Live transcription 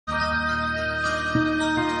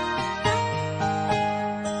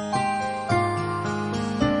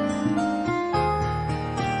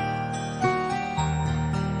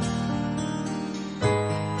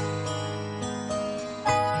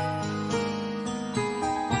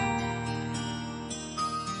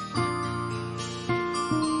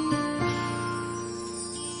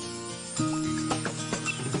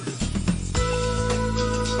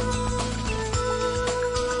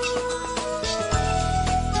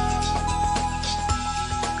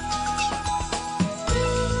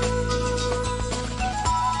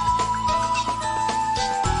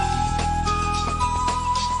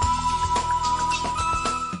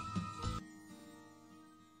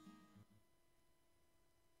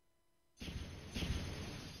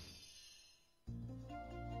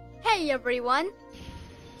Hi everyone!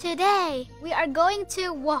 Today we are going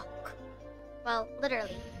to walk. Well,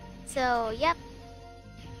 literally. So, yep.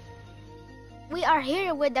 We are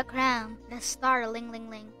here with the crown, the star ling ling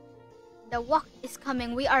ling. The walk is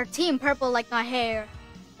coming. We are team purple like my hair.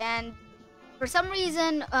 And for some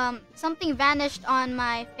reason, something vanished on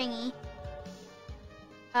my thingy.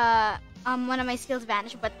 One of my skills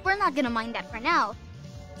vanished, but we're not gonna mind that for now.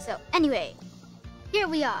 So, anyway, here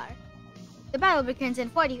we are. The battle begins in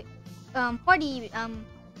 40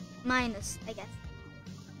 minus, I guess.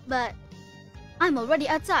 But I'm already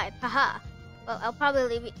outside, haha. Well, I'll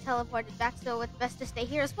probably be teleported back, so it's best to stay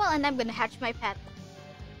here as well, and I'm gonna hatch my pet.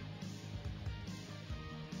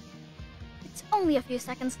 It's only a few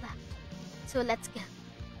seconds left, so let's go.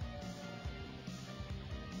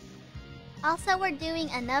 Also, we're doing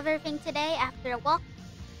another thing today after a walk.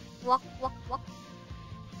 Walk.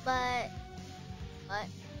 But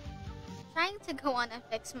trying to go on and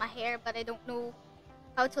fix my hair, but I don't know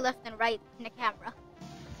how to left and right in the camera.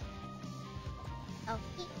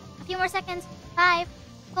 Okay, a few more seconds. 5,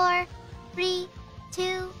 4, 3,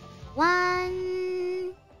 2,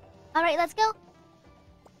 1. Alright, let's go.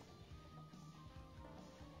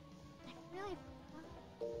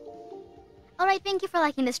 Alright, thank you for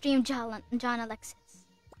liking the stream, John Alexis.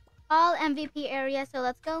 All MVP area, so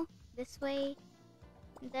let's go this way.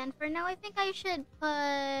 And then for now, I think I should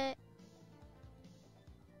put...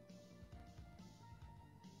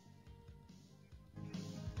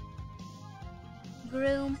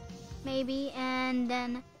 Groom, maybe, and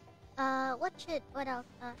then, what else?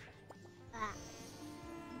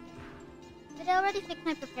 Did I already fix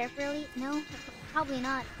my prepare fairly? No, probably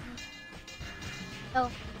not. Oh,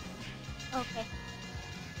 okay.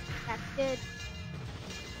 That's good.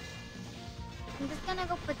 I'm just gonna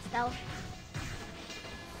go put stealth.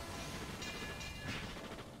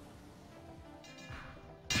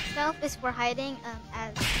 Stealth is for hiding,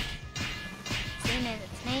 as seen in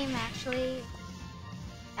its name, actually.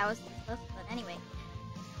 That was useless, but anyway.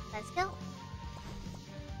 Let's go.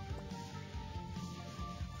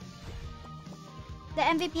 The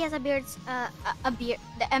MVP has a beard,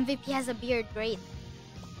 the MVP has a beard, great.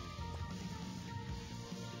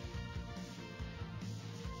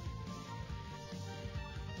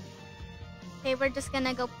 Okay, we're just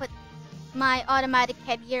gonna go put my automatic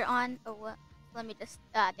headgear on. Oh, let me just,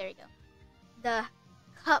 there you go. The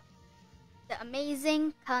cup. The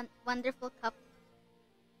amazing, wonderful cup.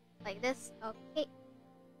 Like this, okay.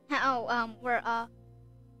 Now, we're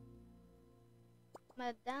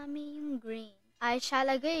Madame Green. I shall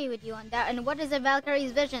agree with you on that. And what is a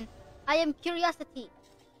Valkyrie's vision? I am curiosity.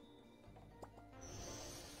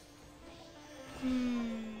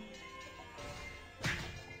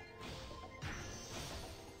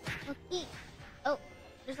 Okay. Oh,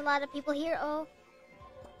 there's a lot of people here. Oh,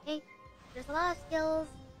 okay. There's a lot of skills,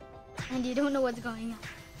 and you don't know what's going on.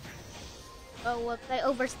 Oh, whoops, I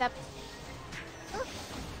overstepped. Oh.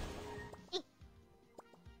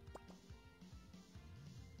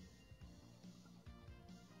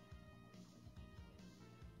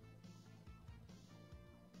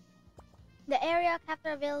 The area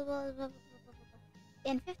capture available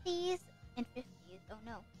in 50s. Oh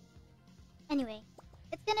no. Anyway,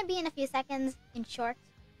 it's gonna be in a few seconds, in short.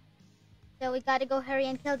 So we gotta go hurry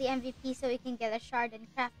and kill the MVP so we can get a shard and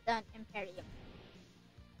craft an Imperium.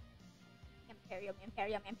 Imperium.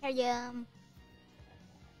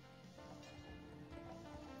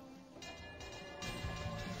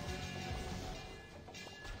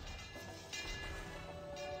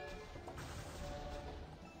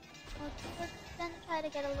 We're gonna try to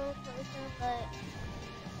get a little closer, but...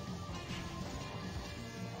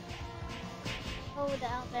 Oh, the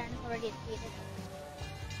Baron is already defeated.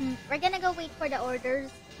 We're gonna go wait for the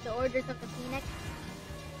orders of the Phoenix.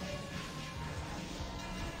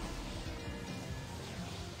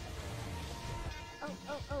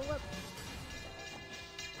 Oh, whoops.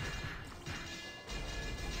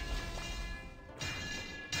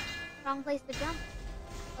 Wrong place to jump.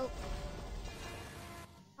 Oh.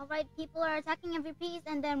 Alright, people are attacking MVPs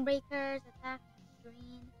and then breakers attack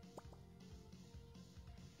green.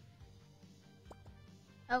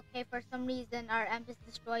 Okay, for some reason our amp is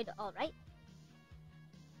destroyed. Alright.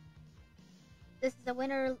 This is a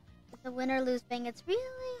winner-lose thing. It's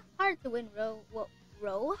really hard to win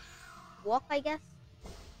walk, I guess.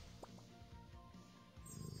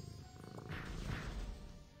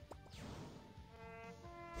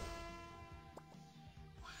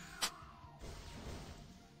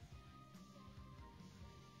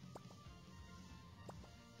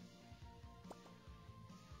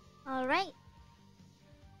 Alright.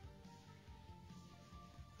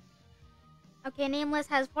 Okay, Nameless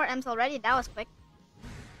has 4 M's already. That was quick.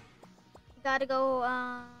 You gotta go,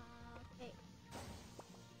 okay.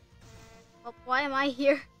 Oh, why am I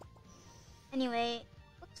here? Anyway,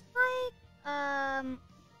 looks like,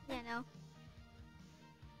 you know.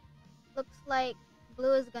 Looks like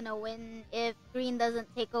blue is gonna win if green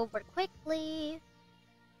doesn't take over quickly.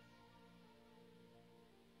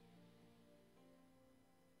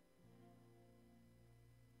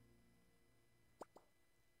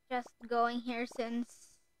 Just going here since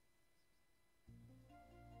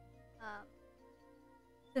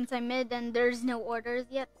I'm mid and there's no orders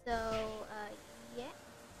yet, so yeah.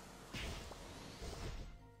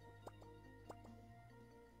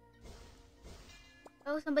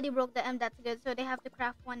 Oh, somebody broke the M, that's good, so they have to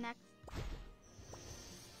craft one next.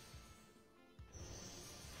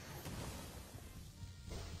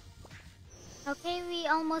 Okay, we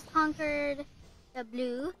almost conquered the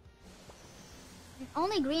blue. And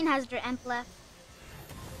only green has their amp left.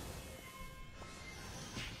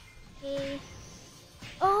 Okay.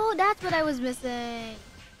 Oh, that's what I was missing.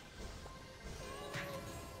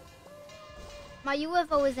 My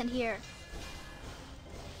UFO isn't here.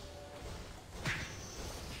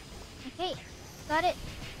 Okay, got it.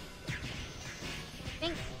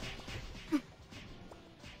 Thanks.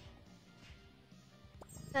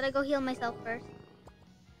 Gotta go heal myself first.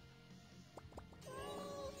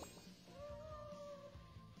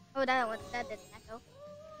 Oh, that didn't echo.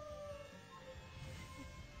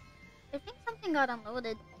 I think something got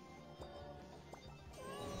unloaded.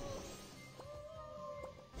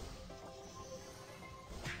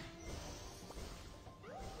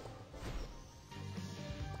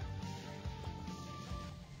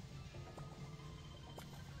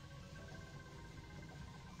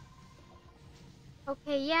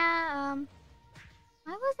 Okay, yeah,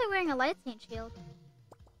 why was I wearing a light saint shield?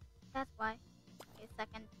 That's why. Okay,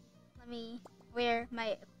 second. Let me wear my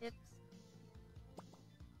equips. This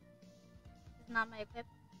is not my equip.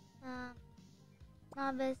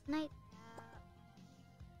 Novice, night cap,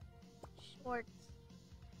 shorts,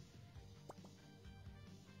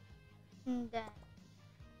 and then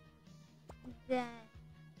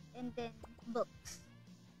books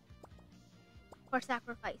for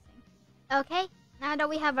sacrificing. Okay, now that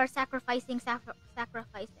we have our sacrificing.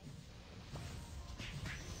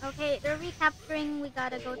 Okay, they're recapturing. We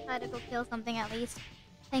gotta go try to go kill something at least.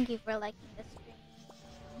 Thank you for liking the stream.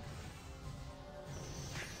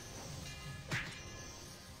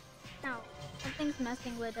 No, something's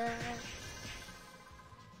messing with us.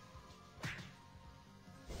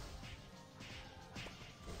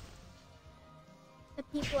 The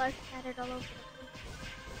people are scattered all over the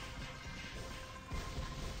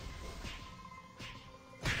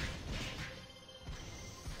place.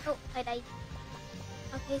 Oh, I died.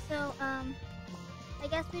 Okay, so, I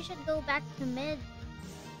guess we should go back to mid.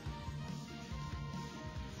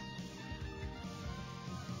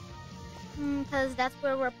 Because that's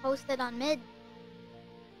where we're posted on mid.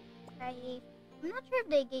 I'm not sure if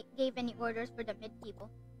they gave any orders for the mid people.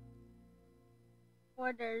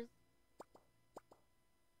 Orders.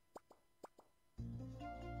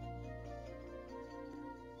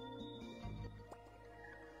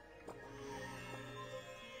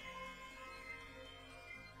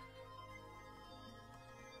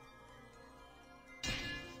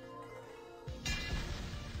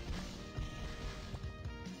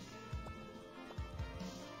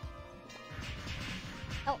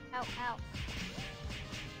 Oh, ow, ow.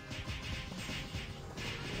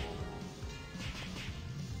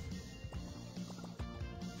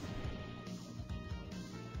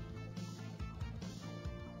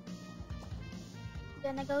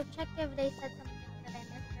 Gonna go check if they said something that I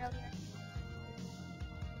missed earlier.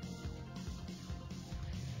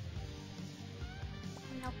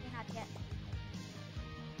 Nope, not yet.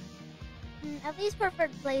 At least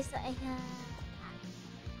preferred place, I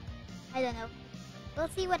don't know. We'll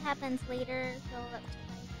see what happens later, so let's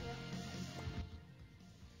try here.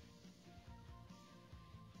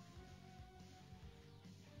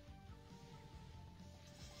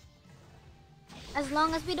 As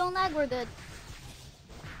long as we don't lag, we're good.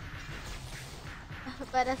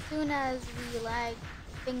 But as soon as we lag,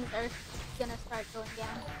 things are gonna start going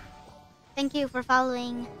down. Thank you for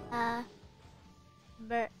following,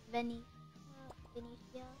 Benicia.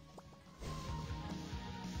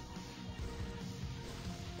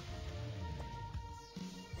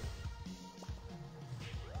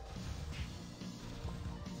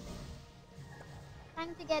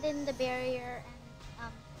 Time to get in the barrier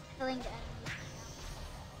and killing the enemies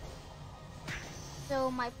now.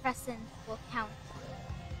 So my presence will count.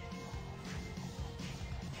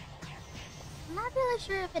 I'm not really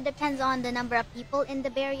sure if it depends on the number of people in the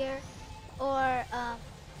barrier, or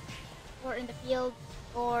in the field,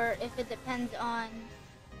 or if it depends on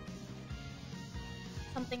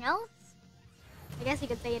something else. I guess you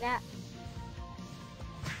could say that.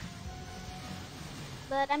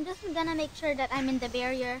 But I'm just gonna make sure that I'm in the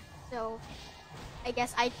barrier, so I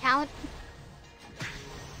guess I count.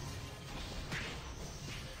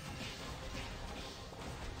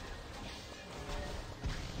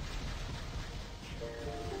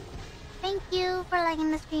 Thank you for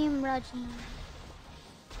liking the stream, Roji.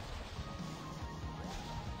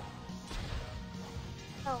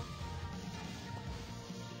 Oh.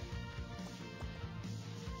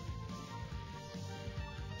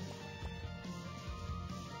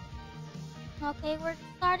 Okay, we're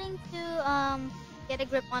starting to get a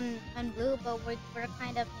grip on blue, but we're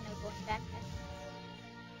kind of, you know, going back there.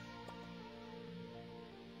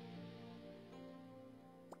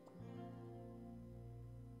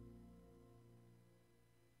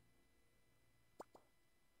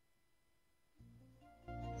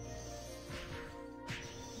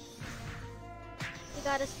 We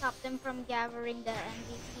gotta stop them from gathering the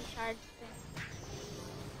MVP shards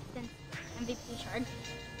since MVP shard.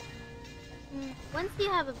 Once you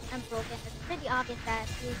have a broken, it's pretty obvious that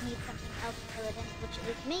you need something else to fill it in, which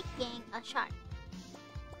is making a shard.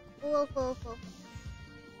 Cool.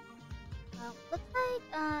 Looks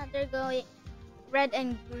like they're going. Red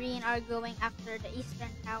and green are going after the eastern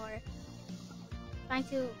tower, trying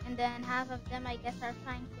to, and then half of them, I guess, are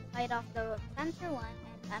trying to fight off the center one.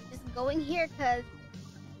 And I'm just going here because.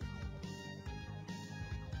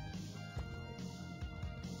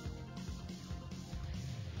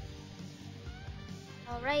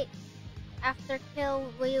 Alright, after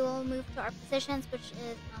kill, we will move to our positions, which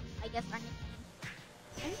is, I guess, our nickname.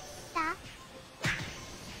 And staff.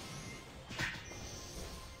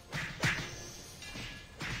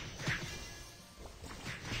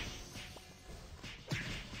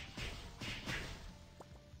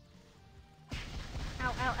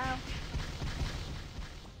 Ow.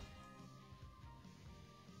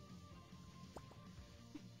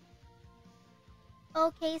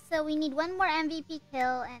 Okay, so we need one more MVP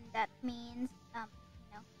kill, and that means, you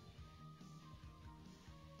know.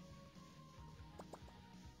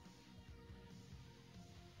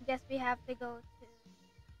 I guess we have to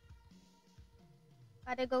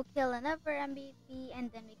gotta go kill another MVP, and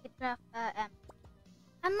then we could craft M.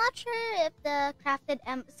 I'm not sure if the crafted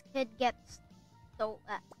M's could get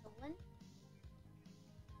stolen,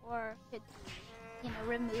 or could, you know,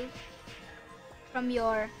 removed from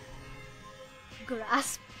your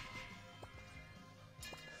grasp.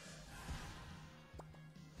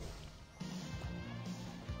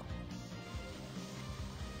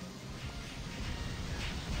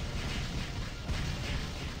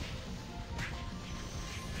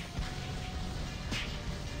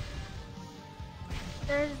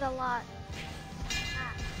 There's a lot.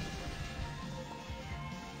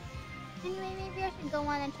 Anyway, maybe I should go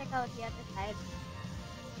on and check out the other side.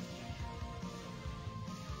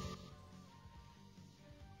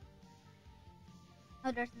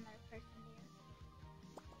 Oh, there's another person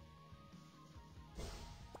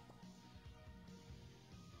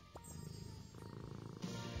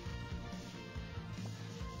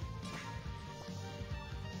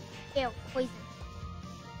there. Ew, poison.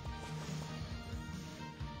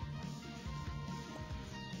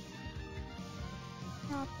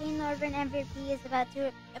 Okay, Northern MVP is about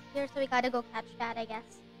to appear, so we gotta go catch that, I guess.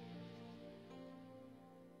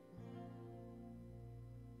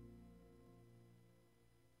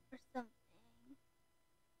 Or something.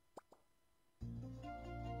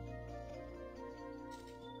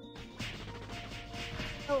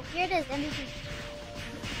 Oh, here it is, MVP.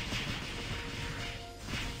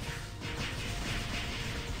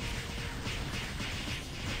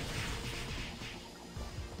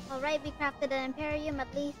 Alright, we crafted an Imperium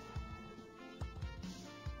at least.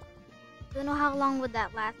 Don't know how long would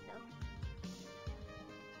that last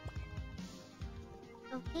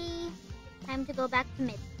though. Okay, time to go back to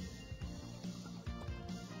mid.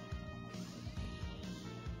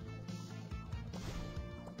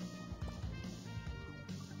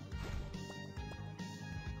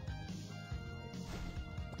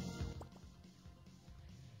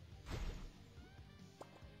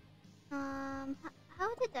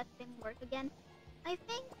 How did that thing work again? I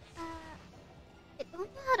think, I don't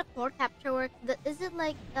know how the core capture works. Is it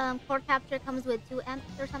like, core capture comes with 2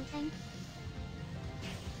 amps or something?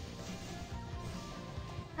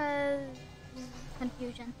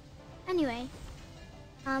 Confusion. Anyway,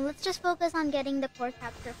 let's just focus on getting the core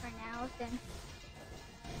capture for now, since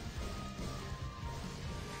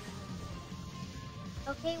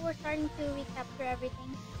Okay, we're starting to recapture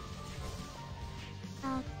everything.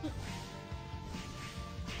 Okay.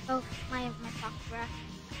 Oh, my fox grass.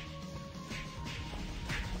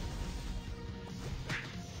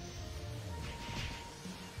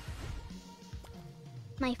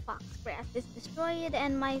 My fox grass is destroyed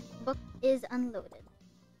and my book is unloaded.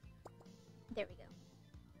 There we go.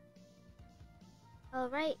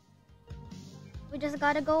 Alright. We just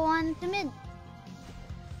gotta go on to mid.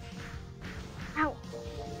 Ow.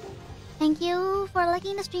 Thank you for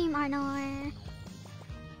liking the stream, Arnor.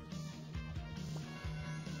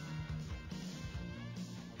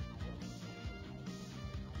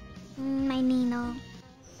 My Nino.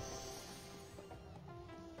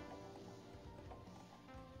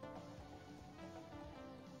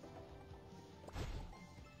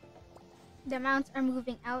 The mounts are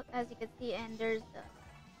moving out, as you can see, and there's the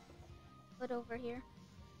foot over here.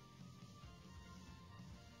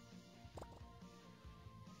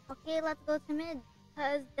 Okay, let's go to mid,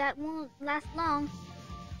 because that won't last long.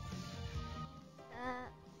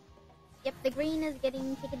 Yep, the green is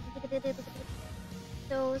getting taken.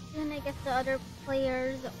 So soon I guess the other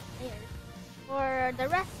players, for the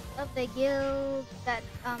rest of the guild that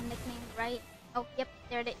nicknamed right. Oh, yep,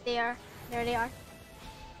 there they are. There they are.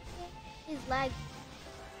 He's lagged.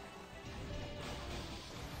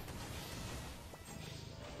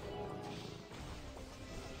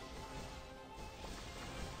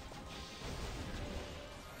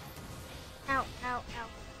 Ow, ow, ow.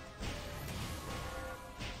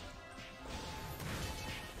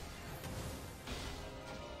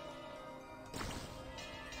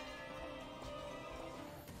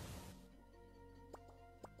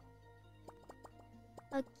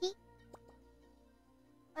 Okay.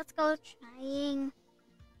 Let's go trying.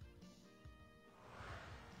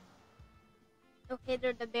 Okay,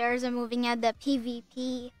 the bears are moving at the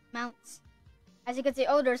PvP mounts. As you can see,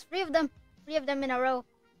 oh, there's 3 of them. 3 of them in a row.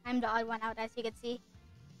 I'm the odd one out, as you can see.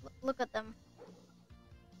 Look at them.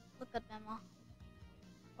 Look at them all.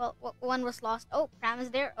 Well, one was lost. Oh, Pram is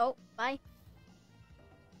there. Oh, bye.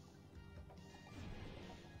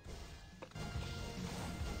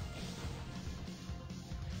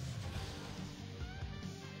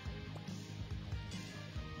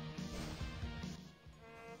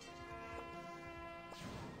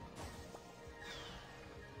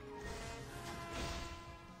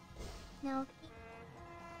 No.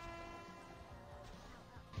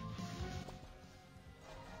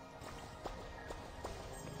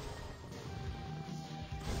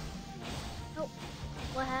 Oh,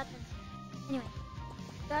 what happened? Anyway,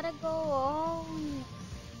 gotta go home.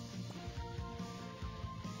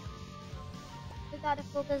 We gotta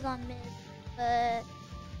focus on mid, but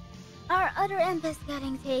our other imp is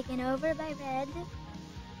getting taken over by red.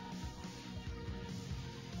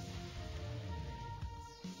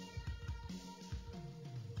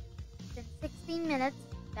 It's been 16 minutes.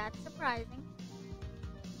 That's surprising.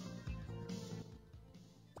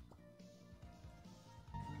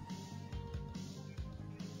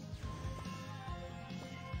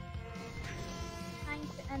 Trying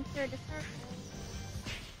to enter the circle.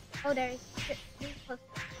 Oh, there he's close.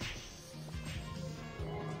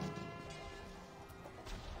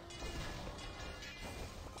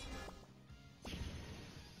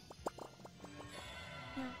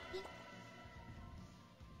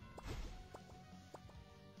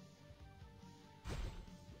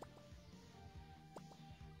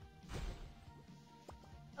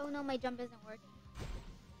 Oh no, my jump isn't working.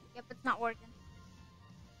 Yep, it's not working.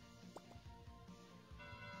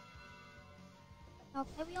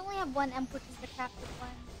 Okay, we only have one imp, which is the captive one.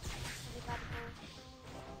 So we gotta go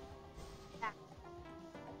back.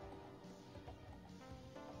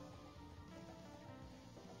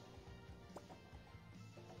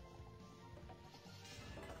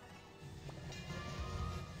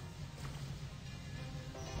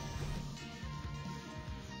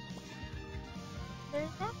 There's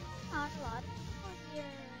actually not a lot of people here,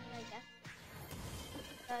 I guess.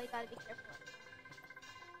 So you gotta be careful.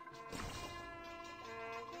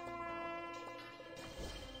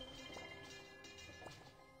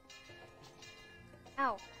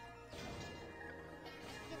 Ow.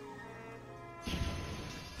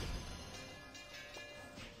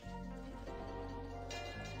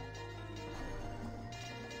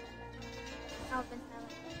 I've been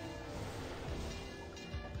silent.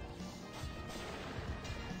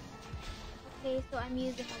 Okay, so I'm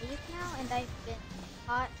using a leaf now, and I've been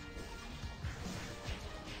caught.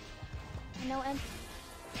 I know, and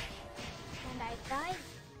I died.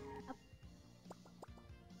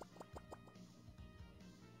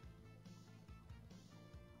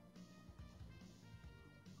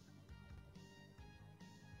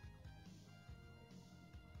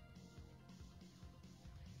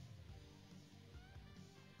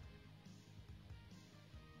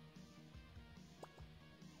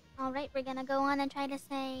 Alright, we're gonna go on and try to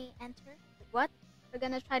say enter. What? We're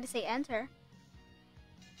gonna try to say enter.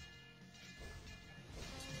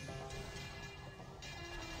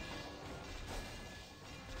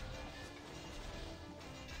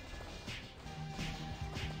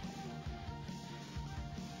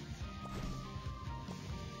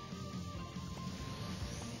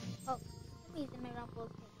 Oh, for some reason my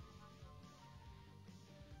rumple's taking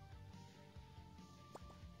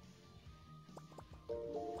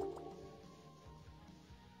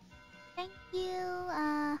Thank you,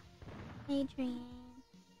 Adrian.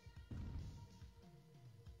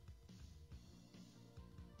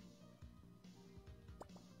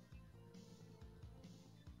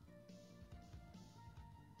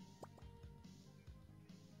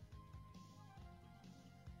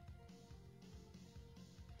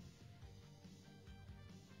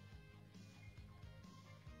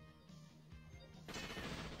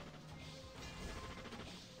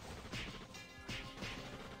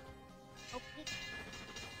 Okay.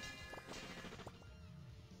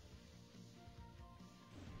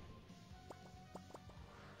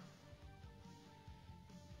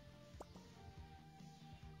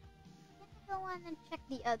 Go on and check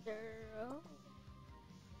the other row.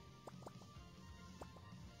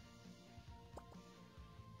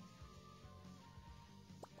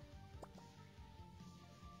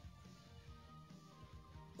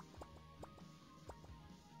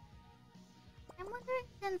 I'm wondering,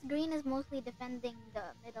 since green is mostly defending the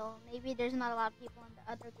middle, maybe there's not a lot of people on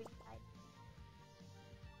the other green side.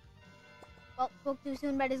 Well, spoke too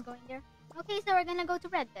soon, red is going there. Okay, so we're gonna go to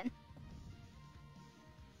red then.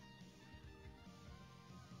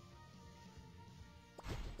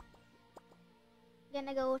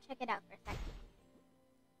 Gonna go check it out for a second.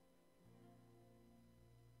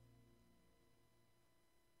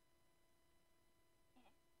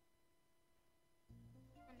 Okay.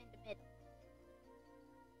 I'm in the middle.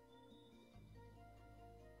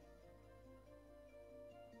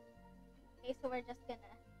 Okay, so we're just gonna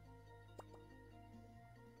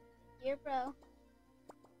here, bro,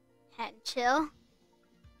 and chill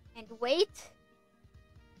and wait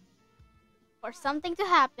for something to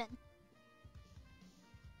happen.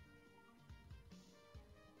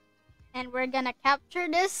 And we're gonna capture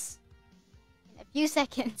this in a few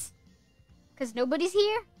seconds. Cause nobody's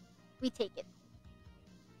here, we take it.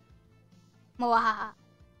 Mwahaha.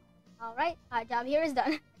 Alright, our job here is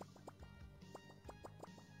done.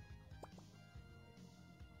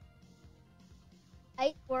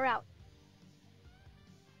 Right, we're out.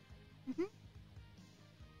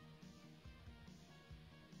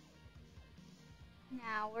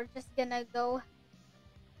 Now we're just gonna go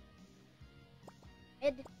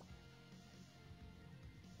mid.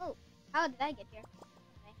 Oh, how did I get here?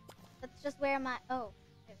 Okay. That's just where my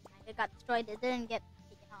it got destroyed. It didn't get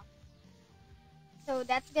taken off. So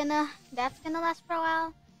that's gonna last for a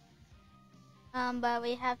while. But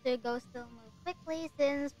we have to go still move quickly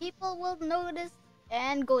since people will notice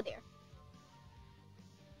and go there.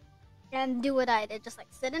 And do what I did, just like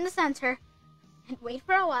sit in the center and wait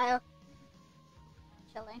for a while.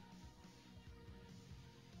 Chilling.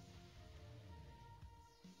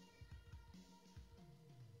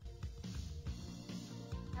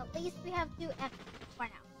 At least we have 2 X for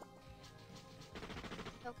now.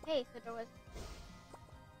 Okay, so there was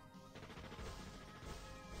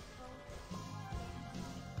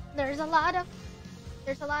there's a lot of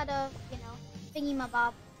you know,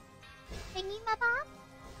 thingy-mabob.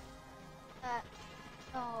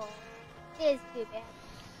 Oh, it is too bad.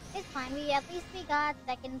 It's fine. At least we got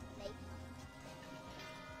second place.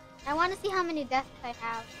 I want to see how many deaths I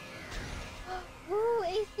have. Ooh,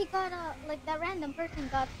 AC got like that random person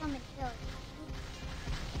got so many kills.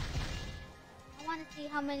 I want to see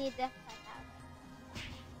how many deaths I have.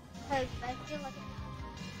 Because I feel like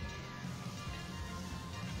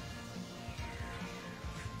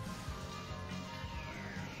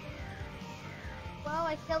wow,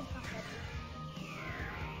 I killed somebody.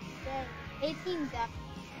 Yay. 18 deaths.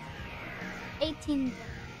 18 deaths.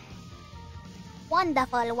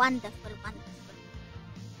 Wonderful, wonderful, wonderful.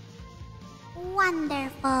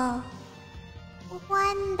 Wonderful.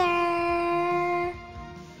 Wonderful.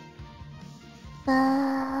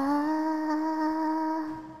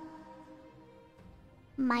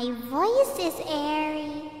 My voice is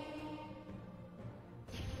airy.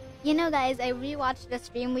 You know, guys, I rewatched the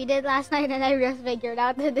stream we did last night and I just figured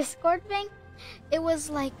out the Discord thing. It was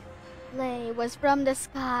like, Lay was from the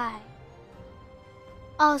sky.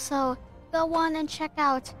 Also, go on and check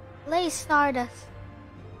out Lay Stardust.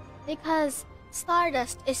 Because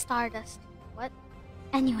Stardust is Stardust. What?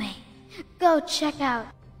 Anyway, go check out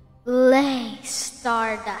Lay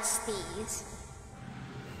Stardusties.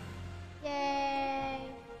 Yay!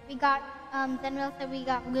 We got, General said we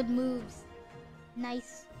got good moves.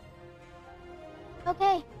 Nice.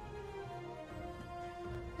 Okay.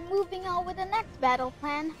 Moving on with the next battle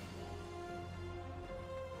plan.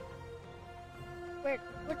 We're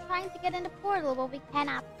trying to get in the portal, but we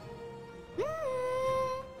cannot.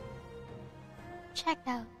 Check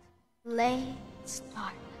out Lay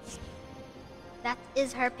Stardust. That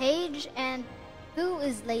is her page, and who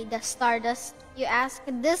is Lay the Stardust? You ask.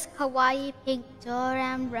 This kawaii pink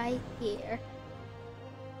Doram right here.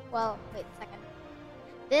 Well, wait a second.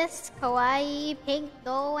 This kawaii pink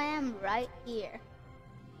Doram right here.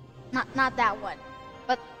 Not that one,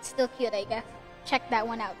 but still cute, I guess. Check that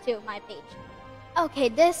one out too, my page. Okay,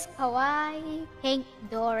 this kawaii pink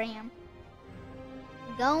Doram.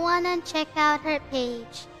 Go on and check out her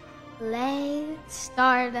page. Lay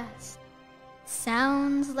Stardust.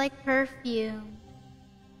 Sounds like perfume.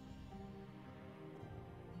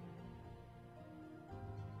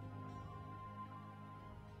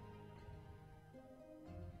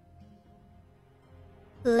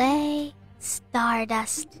 Lay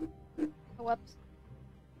Stardust. Whoops.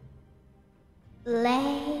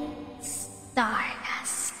 Lay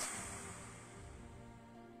Stardust.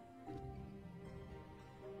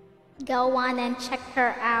 Go on and check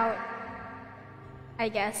her out, I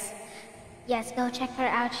guess. Yes, go check her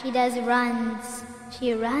out. She does runs.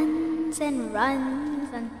 She runs and runs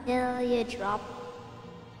until you drop,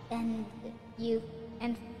 and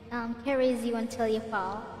carries you until you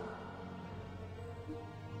fall.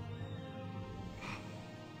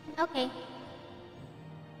 Okay.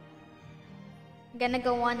 I'm gonna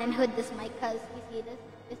go on and hood this mic, cause you see this?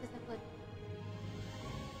 This is a hood.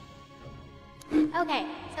 Okay,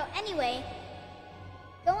 so anyway,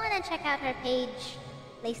 go on and check out her page.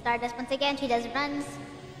 Lay Stardust once again, she does runs.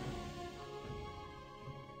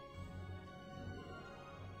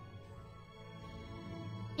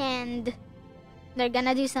 And they're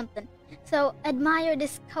gonna do something. So admire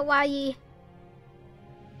this kawaii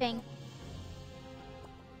thing.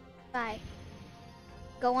 Bye.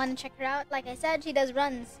 Go on and check her out. Like I said, she does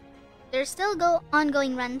runs. There's still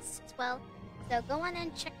ongoing runs as well. So go on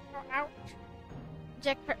and check her out.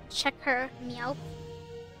 Check her meow.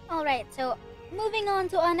 Alright, so moving on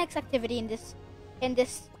to our next activity in this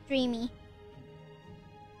streamy.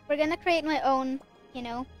 We're gonna create my own,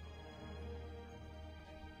 we're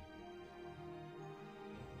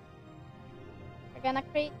gonna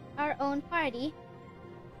create our own party.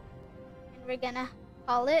 And we're gonna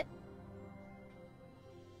call it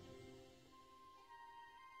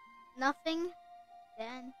Nothing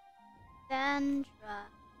Then Sandra.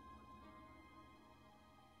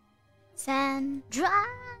 Sandra.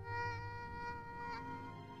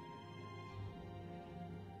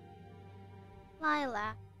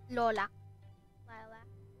 Lola. Lilac.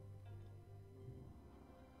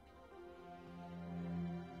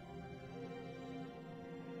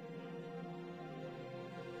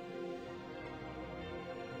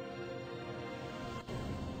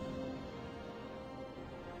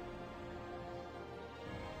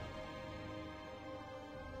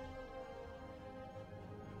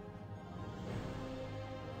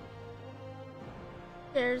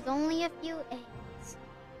 There's only a few eggs.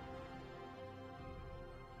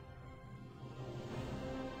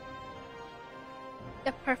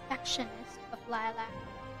 The perfectionist of Lilac.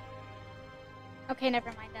 Okay,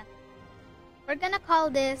 never mind then. We're gonna call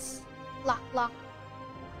this Lock.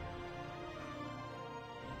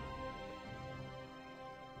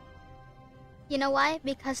 You know why?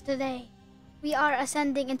 Because today we are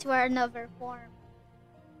ascending into our another form.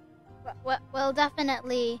 Well,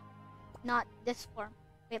 definitely not this form.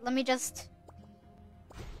 Wait, let me just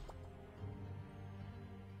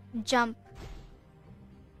jump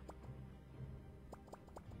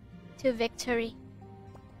to victory.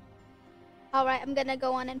 Alright, I'm gonna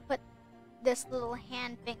go on and put this little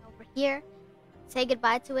hand thing over here. Say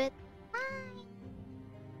goodbye to it. Bye!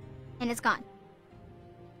 And it's gone.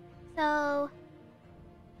 So,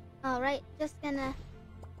 alright, just gonna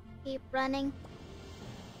keep running.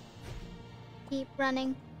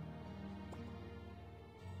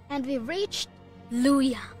 And we reached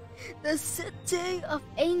Luya, the city of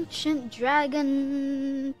ancient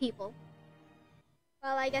dragon people.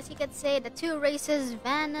 Well, I guess you could say the two races,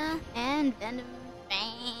 Vanna and Venom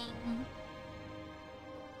Fang.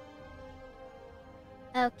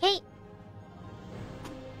 Okay.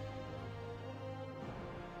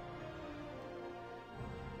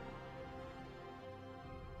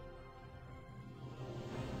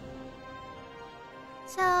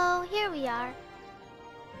 So, here we are.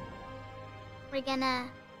 We're gonna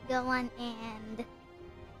go on and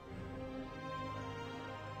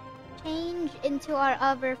change into our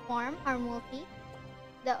other form, our multi.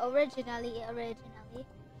 The originally.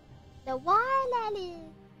 The Warlally.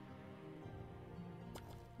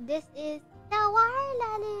 This is the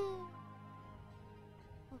Warlally.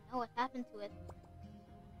 Oh no, what happened to it?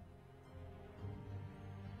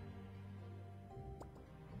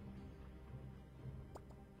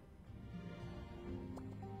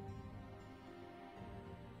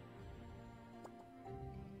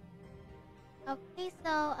 Okay,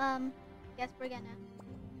 so guess we're gonna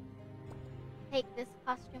take this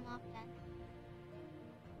costume off then.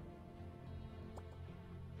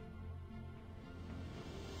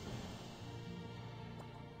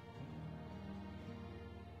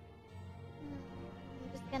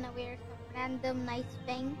 I'm just gonna wear some random nice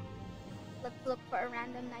thing. Let's look for a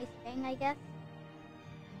random nice thing, I guess.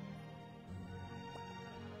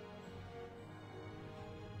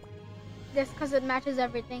 Just cause it matches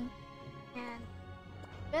everything. And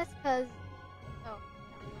just cause, oh, no.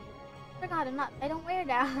 Forgot I don't wear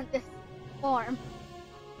that, this form.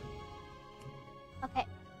 Okay.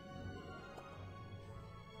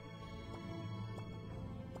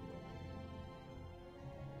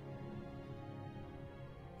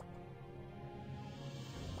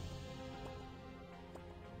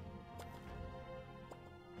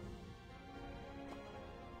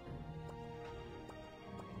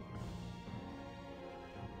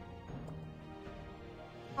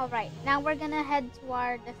 Alright, now we're gonna head to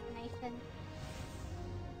our destination.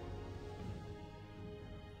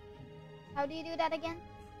 How do you do that again?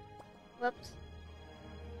 Whoops.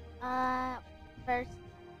 First,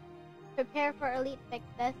 prepare for elite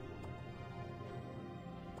fixes.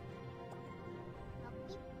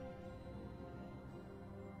 Okay.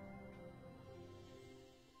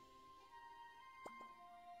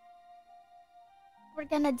 We're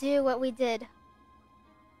gonna do what we did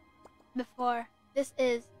before. This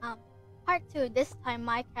is part 2, this time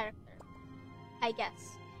my character, I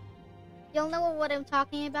guess. You'll know what I'm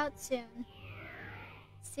talking about soon.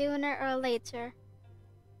 Sooner or later.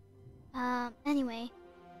 Anyway.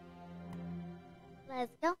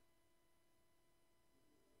 Let's go.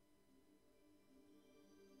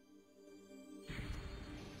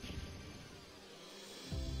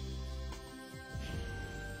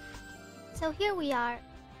 So here we are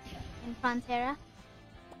in Frontera.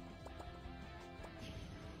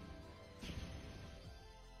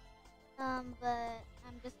 But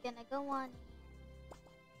I'm just gonna go on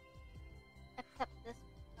accept this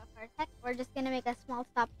for a sec. We're just gonna make a small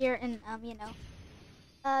stop here and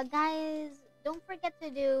guys, don't forget to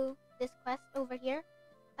do this quest over here.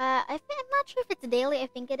 I'm not sure if it's daily. I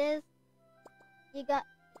think it is. You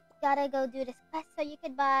gotta go do this quest so you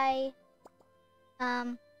could buy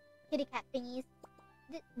kitty cat thingies,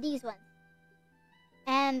 these ones,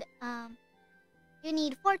 and you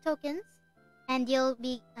need 4 tokens, and you'll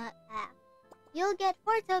get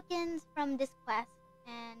 4 tokens from this quest.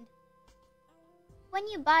 And when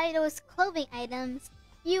you buy those clothing items,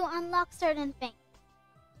 you unlock certain things.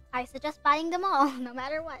 I suggest buying them all, no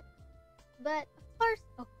matter what. But of course,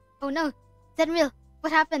 oh no, Zenreal,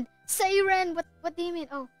 what happened? Siren, what do you mean?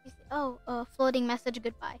 Oh, you see, floating message,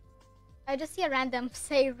 goodbye. I just see a random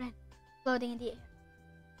Siren floating in the air.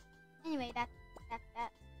 Anyway, that's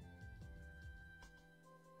that.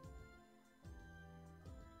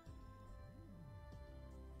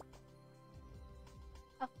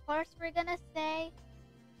 Of course, we're gonna say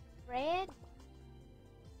red.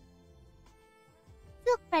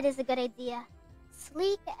 Silk thread is a good idea.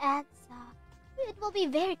 Sleek and soft. It will be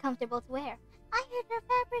very comfortable to wear. I heard the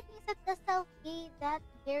fabric is at the South Gate that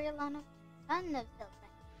carry a ton of silk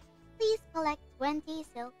thread. Please collect 20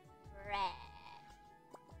 silk thread.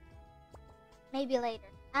 Maybe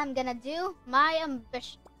later. I'm gonna do my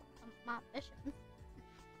ambitions.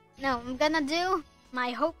 No, I'm gonna do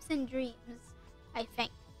my hopes and dreams, I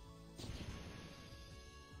think.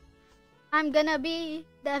 I'm gonna be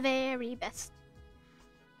the very best.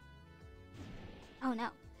 Oh no.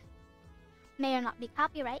 May or not be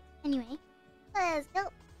copyright. Anyway, let's go.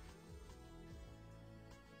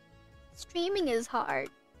 Streaming is hard,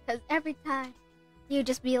 because every time you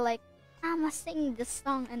just be like, I'ma sing this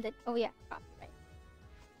song, and then, oh yeah, copyright.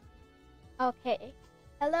 Okay.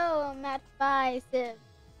 Hello, Matt Five.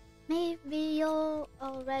 Maybe you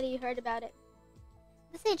already heard about it.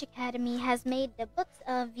 The Sage Academy has made the books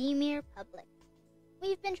of Vimir public.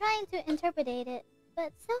 We've been trying to interpret it,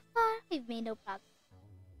 but so far we've made no progress.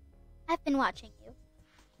 I've been watching you.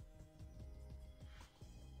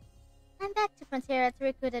 I'm back to Frontera to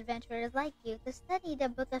recruit adventurers like you to study the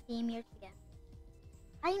Book of Ymir together.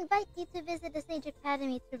 I invite you to visit the Sage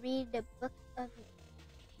Academy to read the Book of...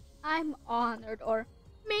 I'm honored, or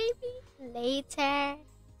maybe later.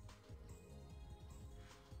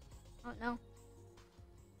 Oh no.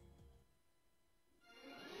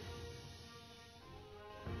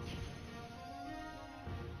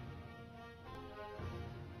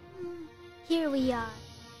 Here we are.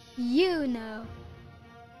 You know.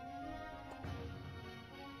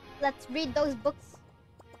 Let's read those books.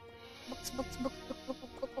 Books.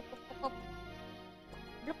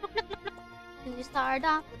 To start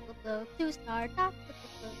off, to start off.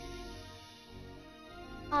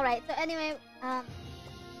 Alright, so anyway, I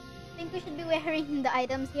think we should be wearing the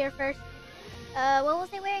items here first. What was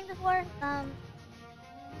I wearing before?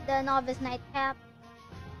 The Novice Nightcap.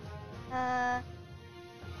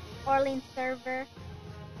 Orleans server.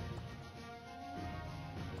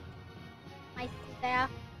 My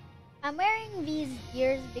staff. I'm wearing these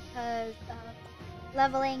gears because of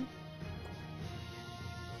leveling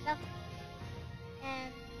stuff.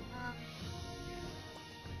 And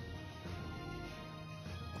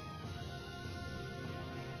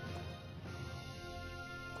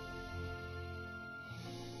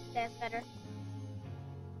that's better.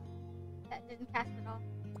 That didn't cast at all.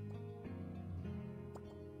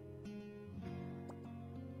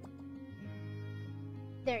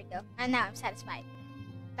 There we go. And now I'm satisfied.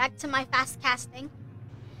 Back to my fast casting.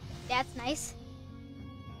 That's nice.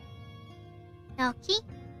 Okay.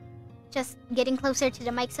 Just getting closer to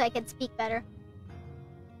the mic so I can speak better.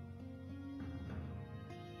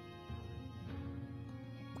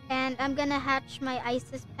 And I'm gonna hatch my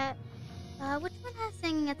Isis pet. Which one has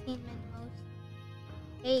singing attainment most?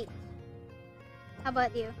 8. How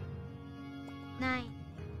about you? 9.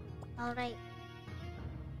 Alright.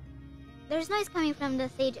 There's noise coming from the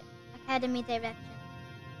Sage Academy direction.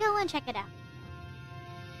 Go and check it out.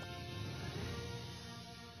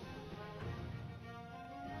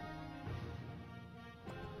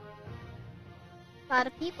 A lot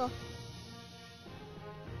of people.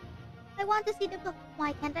 I want to see the book.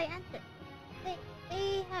 Why can't I enter?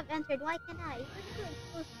 They have entered. Why can't I?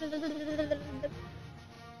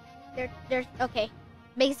 They're okay.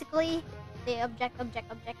 Basically, they object.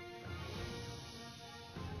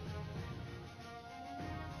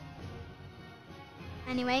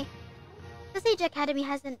 Anyway, the Sage Academy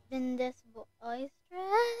hasn't been this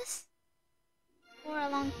boisterous for a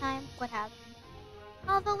long time. What happened?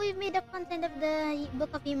 Although we've made the content of the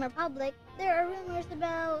Book of Ymir public, there are rumors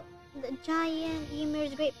about the giant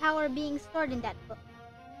Ymir's great power being stored in that book.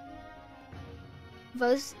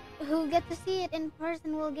 Those who get to see it in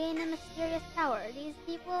person will gain a mysterious power. These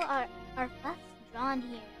people are thus drawn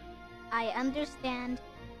here. I understand.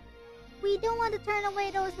 We don't want to turn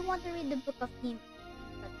away those who want to read the Book of Ymir.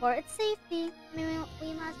 But for its safety,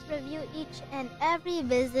 we must review each and every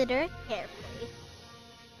visitor carefully.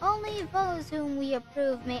 Only those whom we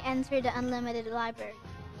approve may enter the unlimited library.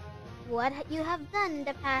 What you have done in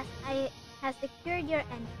the past has secured your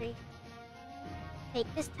entry.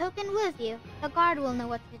 Take this token with you. The guard will know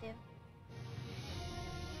what to do.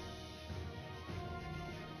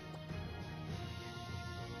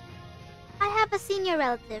 I have a senior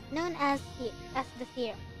relative known as the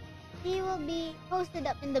Seer. He will be posted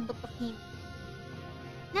up in the Book of Ymir.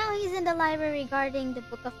 Now he's in the library guarding the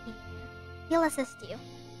Book of Ymir. He'll assist you.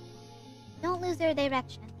 Don't lose your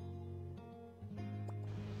direction.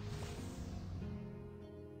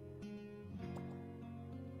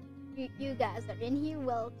 You guys are in here?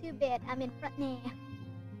 Well, too bad. I'm in front now.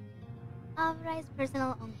 Authorized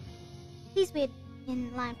personnel only. Please wait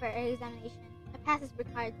in line for our examination. A pass is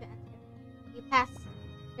required to enter. You pass.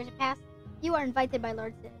 There's a pass. You are invited by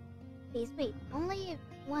Lord Sid. Please wait. Only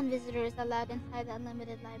one visitor is allowed inside the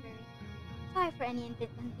unlimited library. Sorry for any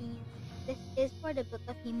inconvenience. This is for the Book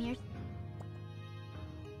of Ymir.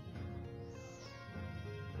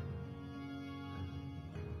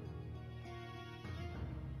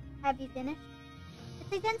 Have you finished?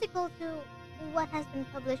 It's identical to what has been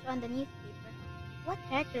published on the newspaper. What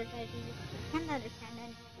characters are these? I can't understand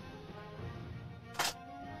anything.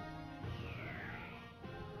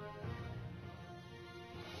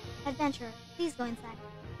 Adventurer, please go inside.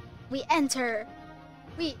 We enter!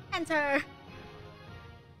 We enter!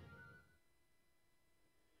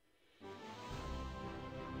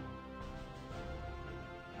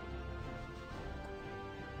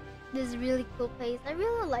 This is a really cool place. I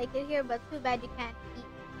really like it here, but too bad you can't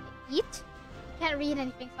eat. You can't read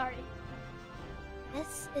anything, sorry.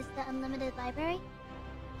 This is the unlimited library?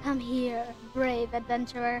 Come here, brave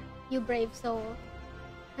adventurer, you brave soul.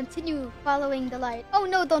 Continue following the light. Oh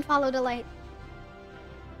no, don't follow the light.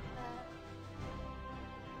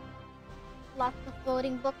 Lots of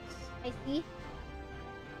Voting books, I see.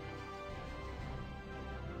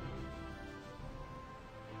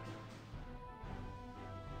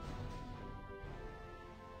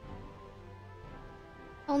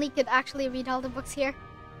 Only could actually read all the books here.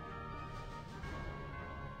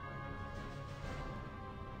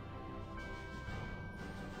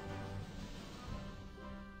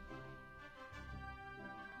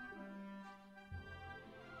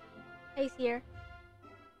 Place here.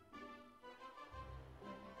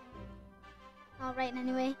 Alright,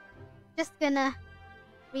 anyway. Just gonna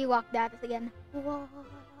rewalk that again. Whoa.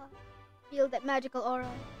 Feel that magical aura.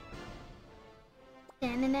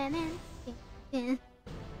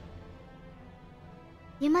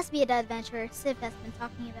 You must be the adventurer Civ has been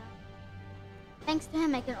talking about. Thanks to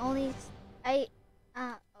him, I can only... okay.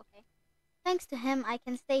 Thanks to him, I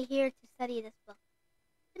can stay here to study this book.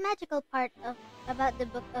 The magical part about the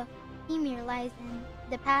Book of Ymir lies in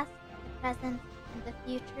the past, the present, and the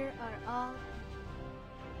future are all.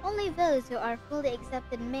 Only those who are fully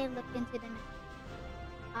accepted may look into the map.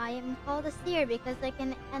 I am called a seer because I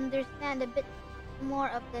can understand a bit more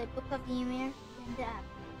of the Book of Ymir than the average.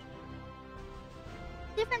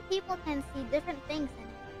 Different people can see different things in it.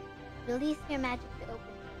 Release your magic to open it.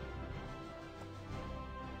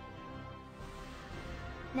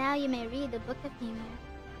 Now you may read the Book of Ymir.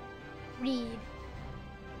 Read.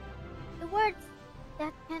 The words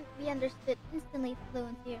that can't be understood instantly flew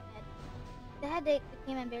into your head. The headache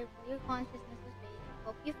became unbearable. Your consciousness was fading.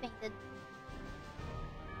 Hope you fainted.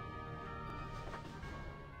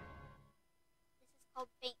 This is called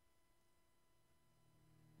faint.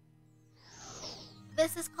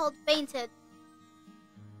 This is called fainted.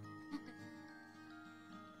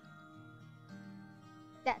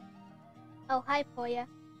 That. Oh, hi, Poya.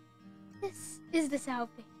 This is the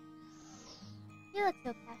Southgate. You look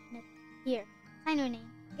so passionate. Here, sign your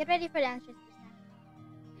name. Get ready for the answers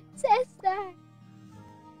for Sam. Sister!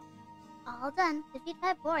 All done. Defeat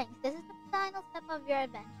 5 borings. This is the final step of your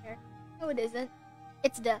adventure. No, it isn't.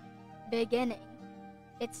 It's the beginning.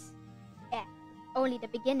 It's only the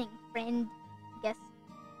beginning, friend. Guess.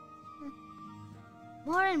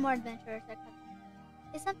 More and more adventurers are coming.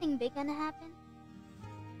 Is something big gonna happen?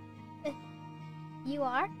 You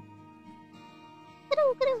are?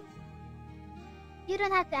 You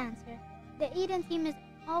don't have to answer. The Eden team is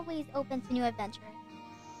always open to new adventurers.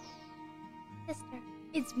 Sister,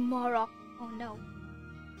 it's Morok. Oh no.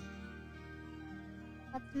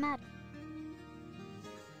 What's the matter?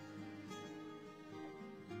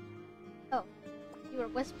 Oh, you were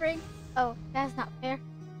whispering? Oh, that's not fair.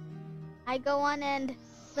 I go on and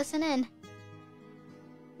listen in.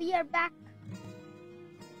 We are back.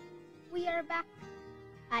 We are back.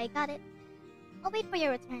 I got it. I'll wait for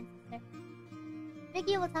your return, sister.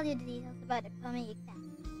 Vicky will tell you the details about the coming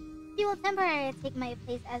exam. She will temporarily take my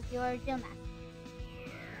place as your drill master.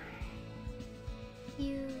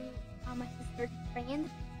 You are my sister's friend?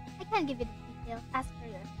 I can't give you the details. Ask her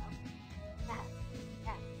yourself. That.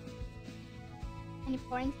 Any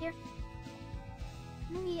porings here?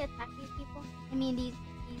 Can we attack these people? I mean these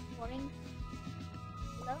porings?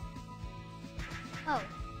 Hello? Oh.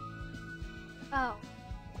 Oh.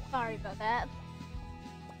 Sorry about that.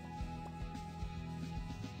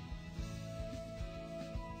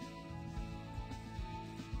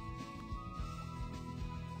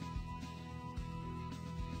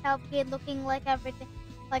 Southgate looking like everything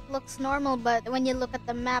looks normal, but when you look at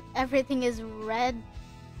the map, everything is red.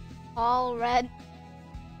 All red.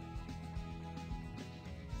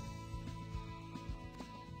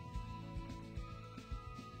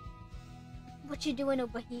 What you doing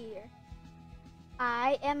over here?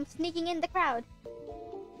 I am sneaking in the crowd.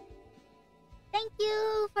 Thank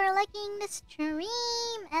you for liking the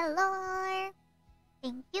stream, Elor.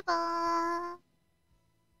 Thank you, Bob.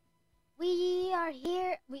 We are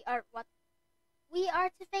here. We are what? We are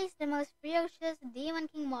to face the most ferocious Demon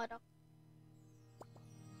King Modok.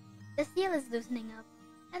 The seal is loosening up,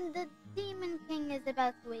 and the Demon King is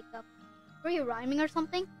about to wake up. Were you rhyming or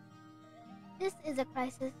something? This is a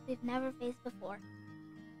crisis we've never faced before.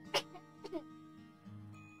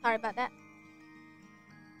 Sorry about that.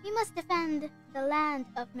 We must defend the land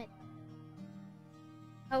of Midgard.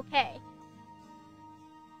 Okay.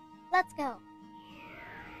 Let's go.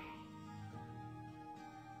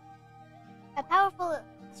 A powerful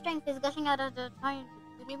strength is gushing out of the giant.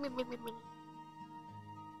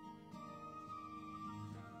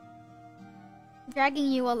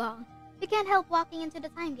 Dragging you along. You can't help walking into the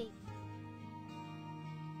time gate.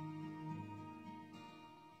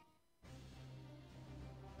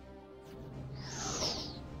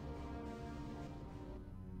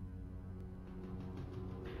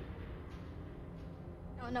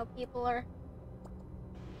 no, people are...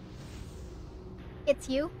 It's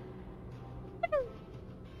you?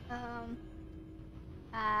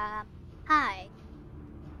 Hi.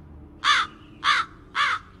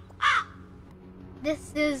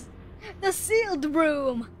 This is the sealed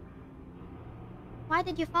room. Why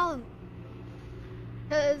did you follow me?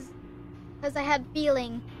 Cause I had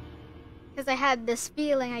feeling. Cause I had this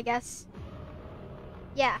feeling, I guess.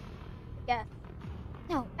 Yeah, I guess.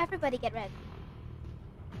 No, everybody get ready.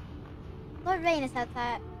 Lord Rain is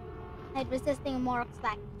outside resisting Morok's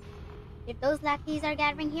lackeys. If those lackeys are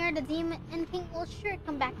gathering here, the demon and king will sure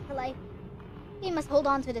come back to life. We must hold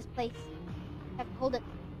on to this place. I have to hold it.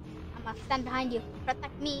 I must stand behind you.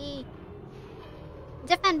 Protect me.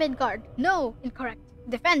 Defend Midgard. No, incorrect.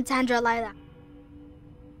 Defend Sandra Lila.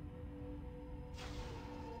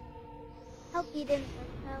 Help Eden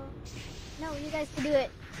or hell. No, you guys can do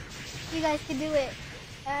it. You guys can do it.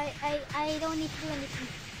 I don't need to do anything.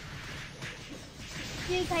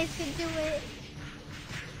 You guys can do it.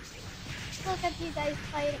 Look at you guys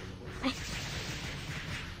fighting.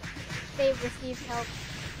 They've received help.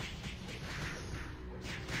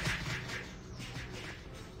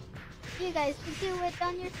 You guys can do it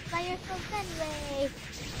by yourselves anyway.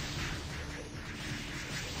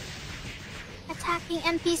 Attacking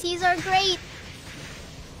NPCs are great.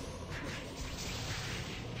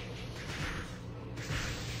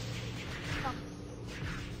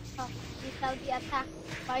 Oh, you shall be attacked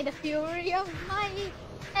by the fury of my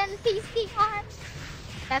NPC arm.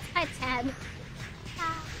 That's quite sad.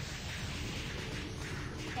 Ah.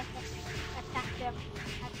 Attack them.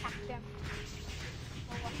 Attack them.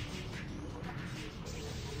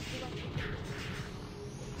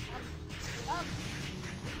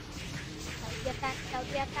 Shall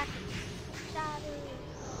we attack?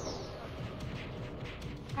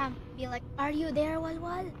 Ram, be like, are you there,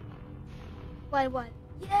 Walwal? Walwal,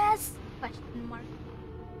 yes! Question mark.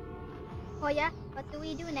 Koya, what do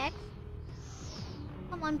we do next?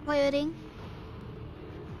 Come on, Koyoring.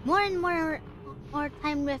 More and more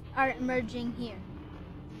time rifts are emerging here.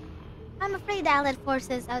 I'm afraid the allied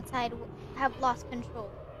forces outside have lost control.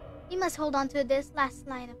 We must hold on to this last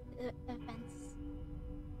line of defense.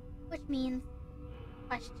 Which means...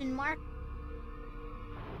 Question mark?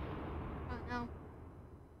 Oh no.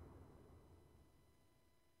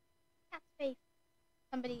 Cat's face.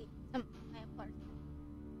 Of course.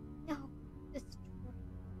 No, this is true.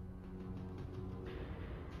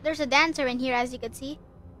 There's a dancer in here, as you can see.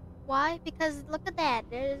 Why? Because look at that.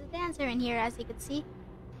 There's a dancer in here, as you can see.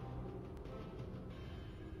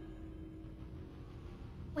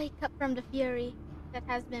 Wake up from the fury that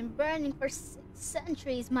has been burning for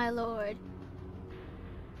centuries, my lord.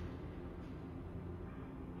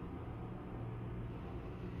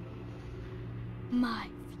 My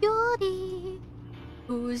fury.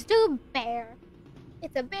 Who's the bear?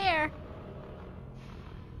 It's a bear.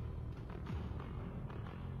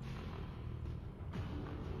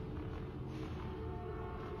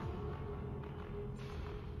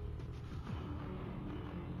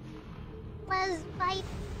 Let's fight.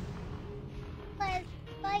 Let's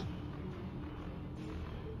fight.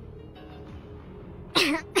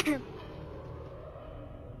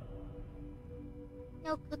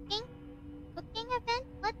 No cooking? Cooking event?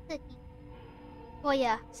 What cooking?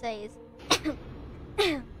 Koya says.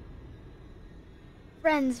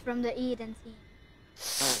 Friends from the Eden team.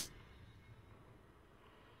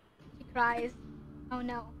 She cries. Oh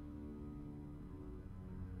no.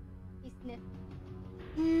 He sniffs.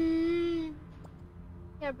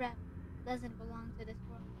 Your breath doesn't belong to this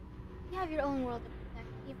world. You have your own world to protect.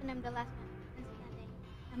 Even I'm the last one standing.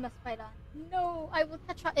 I must fight on. No, I will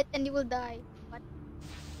touch it and you will die. What?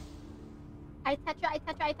 I touch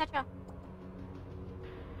her.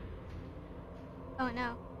 Oh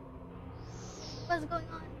no. What's going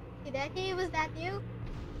on? Hideki, was that you?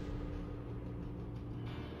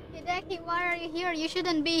 Hideki, why are you here? You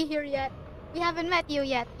shouldn't be here yet. We haven't met you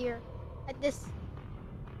yet here. At this...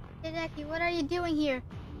 Hideki, what are you doing here?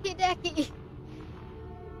 Hideki!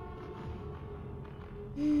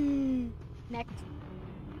 Next.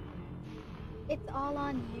 It's all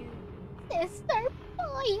on you. Sister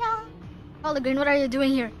Poya! Hologram, what are you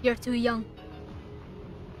doing here? You're too young.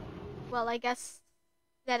 Well, I guess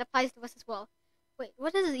that applies to us as well. Wait,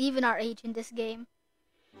 what is even our age in this game?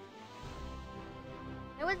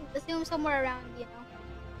 I would assume somewhere around,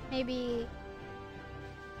 maybe...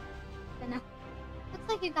 I don't know. Looks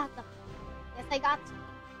like you got them. Yes, I got them.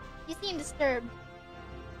 You seem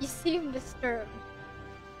disturbed.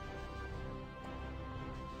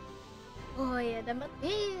 Oh yeah, the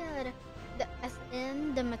material.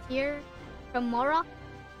 The material from Morok.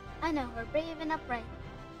 I know, we're brave and upright.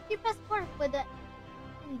 She pressed forth with an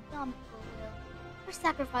indomitable will. Her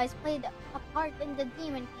sacrifice played a part in the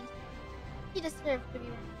Demon King's defeat. She deserved to be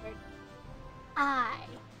remembered.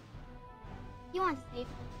 You want to save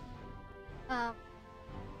her?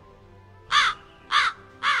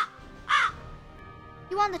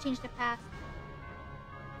 You want to change the past.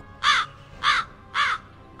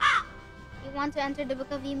 You want to enter the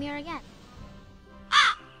Book of Ymir again.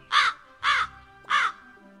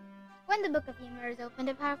 When the Book of Ymir is opened,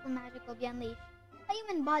 a powerful magic will be unleashed. A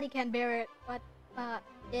human body can't bear it, but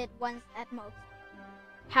it once at most.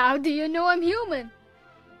 How do you know I'm human?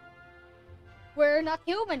 We're not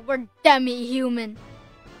human, we're demi-human.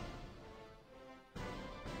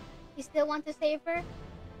 You still want to save her?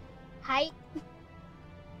 Hi?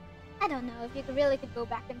 I don't know if you really could go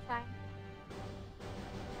back in time.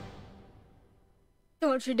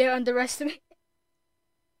 Don't you dare underestimate.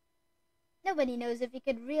 Nobody knows if you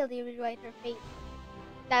could really rewrite her fate.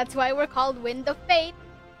 That's why we're called Wind of Fate.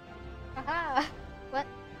 Haha. What?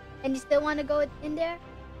 And you still want to go in there?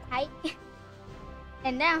 Hi.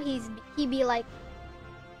 And now he be like,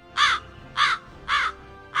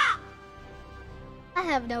 I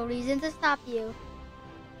have no reason to stop you.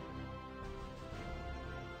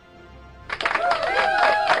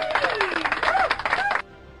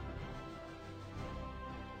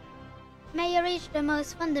 May you reach the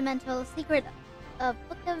most fundamental secret of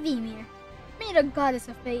Book of Ymir. May the goddess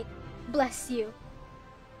of fate bless you.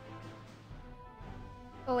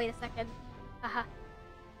 Oh, wait a second. Haha.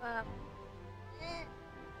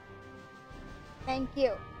 Thank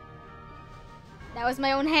you. That was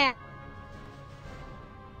my own hand.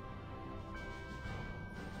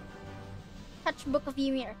 Touch Book of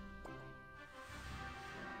Ymir.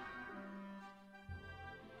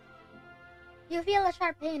 You feel a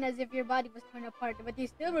sharp pain as if your body was torn apart, but you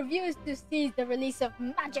still refuse to seize the release of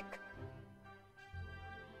magic.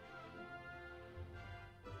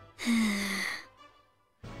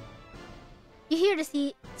 You hear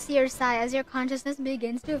the seer sigh as your consciousness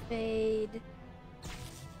begins to fade.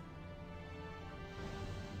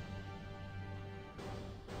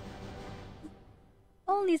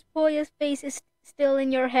 Only Spoya's face is still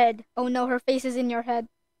in your head. Oh no, her face is in your head.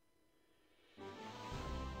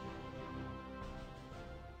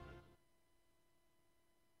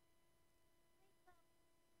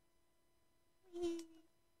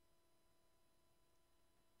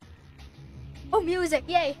 Oh, music,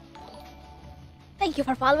 yay! Thank you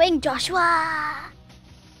for following, Joshua!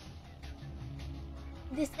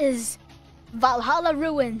 This is Valhalla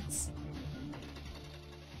Ruins.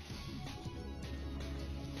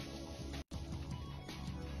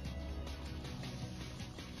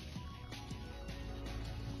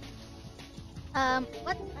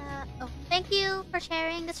 Oh, thank you for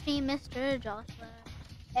sharing the stream, Mr. Joshua.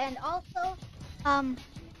 And also,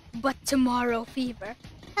 but tomorrow fever.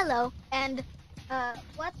 Hello, and,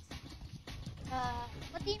 what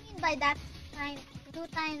do you mean by that time, 2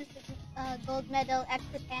 times gold medal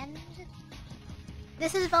exit end?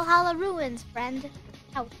 This is Valhalla Ruins, friend.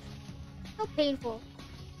 Ouch. How painful.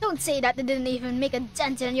 Don't say that it didn't even make a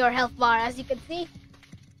dent in your health bar, as you can see.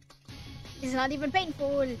 It's not even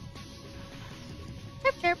painful.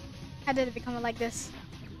 Chirp chirp. How did it become like this?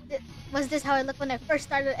 Was this how I looked when I first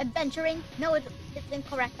started adventuring? No, it's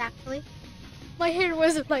incorrect actually. My hair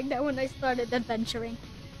wasn't like that when I started adventuring.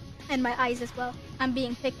 And my eyes as well. I'm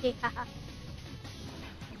being picky, haha.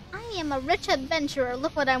 I am a rich adventurer.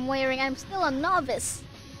 Look what I'm wearing. I'm still a novice.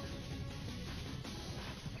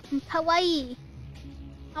 Kawaii.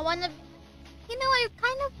 I wanna... You know, I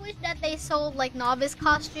kind of wish that they sold like novice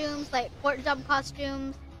costumes, like 4th job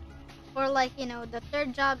costumes. Or like, you know, the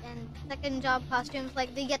 3rd job and 2nd job costumes.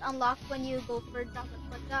 Like they get unlocked when you go 3rd job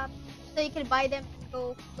and 4th job. So you can buy them and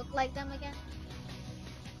go look like them again.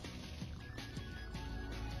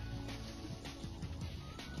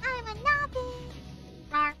 I'm a novice.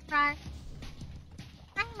 Rar, rar.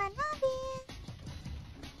 I'm a novice.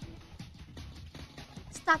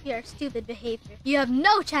 Stop your stupid behavior. You have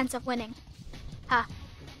no chance of winning. Ha.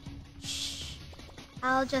 Shh.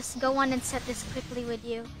 I'll just go on and set this quickly with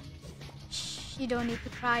you. Shh. You don't need to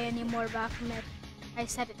cry anymore, Baphomet. I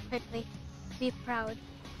said it quickly. Be proud.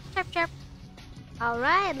 Chirp, chirp.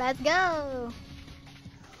 Alright, let's go.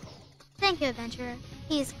 Thank you, adventurer.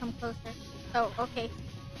 Please come closer. Oh, okay.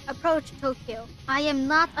 Approach Tokyo. I am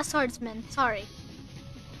not a swordsman, sorry.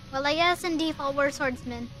 Well, I guess in default we're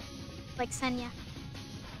swordsmen. Like Senya.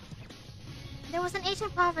 There was an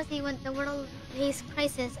ancient prophecy when the world faced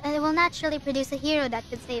crisis, and it will naturally produce a hero that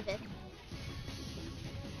could save it.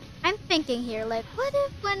 I'm thinking here, like, what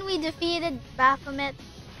if when we defeated Baphomet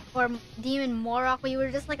or Demon Morok, we were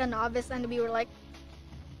just like a novice and we were like,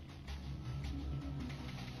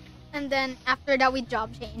 And then after that, we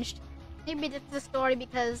job changed. Maybe that's the story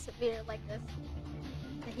because we're like this.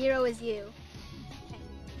 The hero is you. Okay.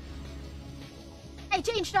 Hey,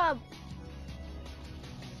 change job!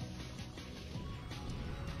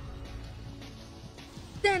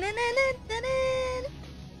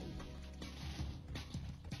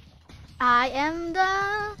 I am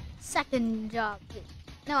the second job.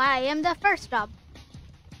 No, I am the first job.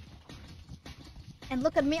 And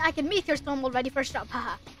look at me, I can meet your storm already, first job,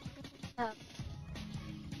 haha.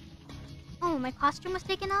 Oh, my costume was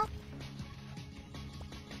taken off?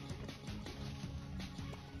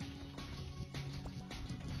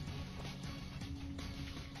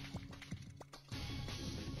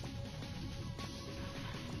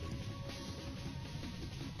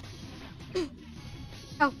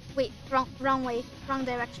 Oh, wait, wrong way, wrong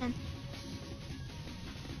direction.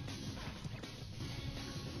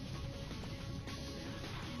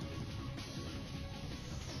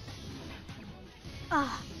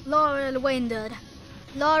 Ah, laurel winded.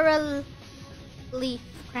 Laurel leaf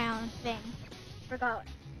crown thing. Forgot what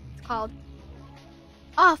it's called.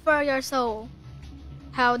 Offer your soul.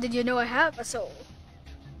 How did you know I have a soul?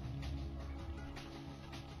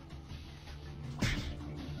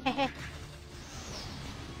 Hehe.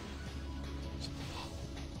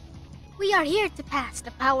 We are here to pass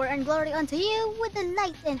the power and glory unto you with the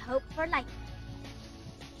light and hope for life.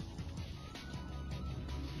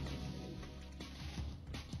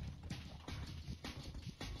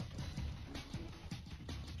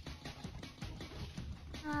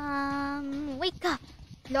 Wake up,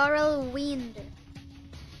 Laurel Wind.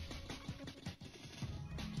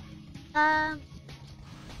 Thank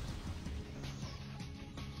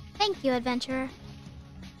you, adventurer.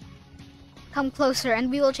 Come closer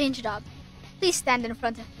and we will change job. Please stand in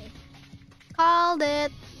front of me. Called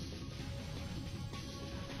it.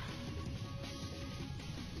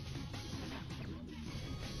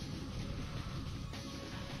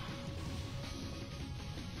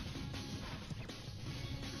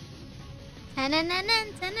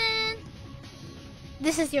 Ta-na-na-na-na-na.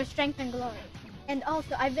 This is your strength and glory. And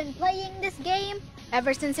also, I've been playing this game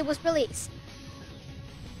ever since it was released.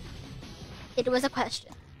 It was a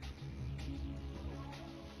question.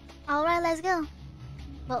 Alright, let's go.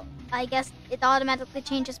 Well, I guess it automatically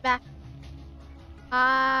changes back.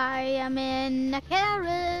 I am in a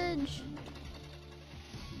carriage.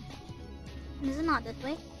 This is not this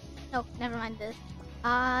way. No, never mind this.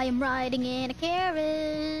 I am riding in a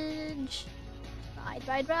carriage. Ride,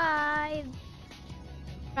 ride, ride.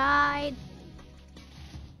 Ride.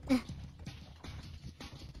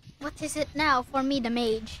 What is it now for me, the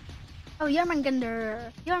mage? Oh,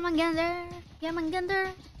 Jormungandr. Jormungandr.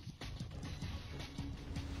 Jormungandr.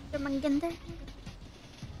 Jormungandr.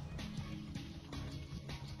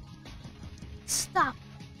 Stop.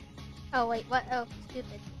 Oh, wait, what? Oh,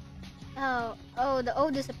 stupid. Oh, the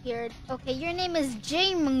O disappeared. Okay, your name is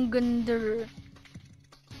Jormungandr.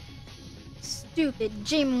 Stupid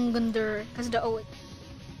Jormungandr, because the O is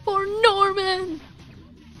for Norman.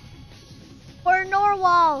 For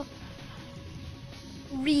Norwal.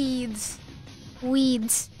 Reeds.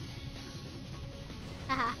 Weeds.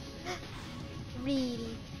 Haha.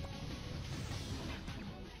 Really.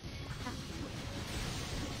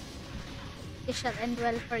 It shall end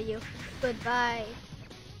well for you. Goodbye.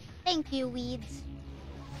 Thank you, weeds.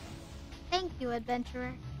 Thank you,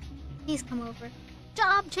 adventurer. Please come over.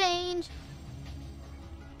 Job change!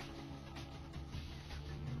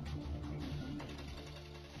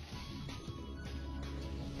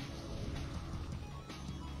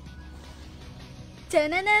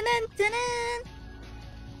 Ta-na-na-na-na-na.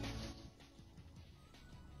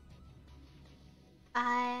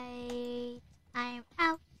 I'm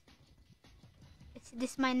out. Is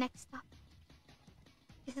this my next stop?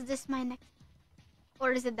 Is this my next stop?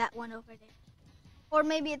 Or is it that one over there? Or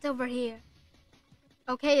maybe it's over here.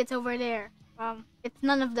 Okay, it's over there. It's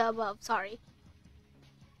none of the above, sorry.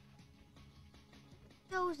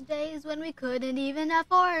 Those days when we couldn't even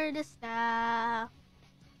afford a staff.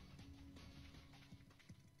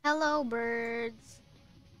 Hello, birds.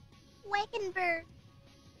 Waken bird.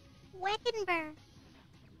 Waken bird.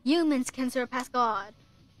 Humans can surpass God.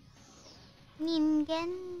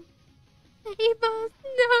 Ningen. They both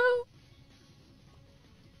know.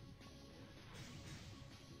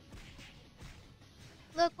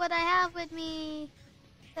 Look what I have with me.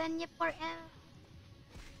 Send you forever.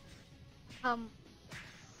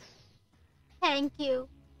 Thank you.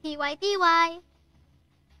 TY.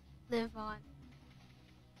 Live on.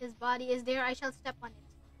 His body is there, I shall step on it.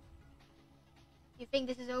 You think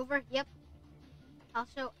this is over? Yep. I'll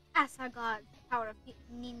show Asagard the power of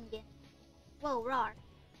Ningen. Whoa, roar.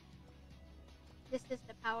 This is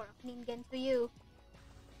the power of Ningen to you.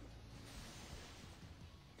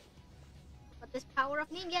 What is power of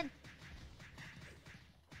Ningen?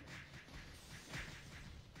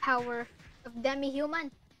 Power of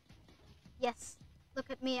demi-human. Yes, look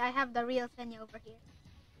at me. I have the real Senya over here.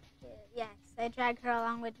 Yes, I drag her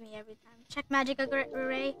along with me every time. Check magic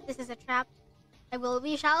array. This is a trap.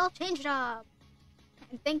 We shall change job.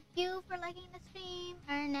 And thank you for liking the stream,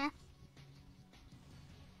 Ernest.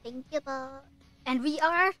 Thank you, po. And we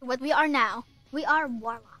are what we are now. We are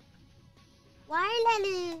Warlock.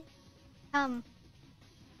 Warlalu. Come.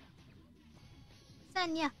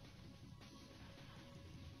 Senya.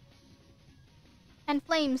 And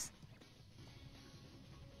flames.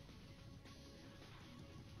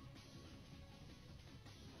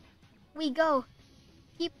 We go.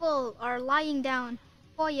 People are lying down.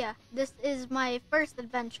 Poya, this is my first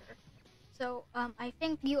adventure. So, I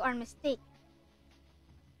think you are mistaken.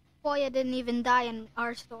 Poya didn't even die in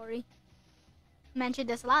our story. Mentioned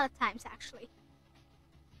this a lot of times, actually.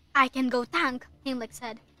 I can go tank, Heimlich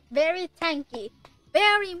said. Very tanky.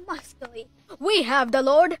 Very muscly. We have the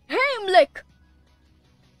Lord Heimlich!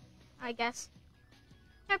 I guess.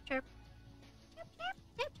 Chirp, chirp. Chirp, chirp,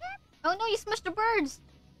 chirp, chirp. Oh no, you smushed the birds!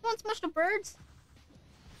 Don't smush the birds!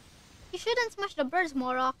 You shouldn't smush the birds,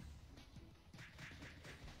 Morok.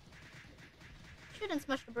 You shouldn't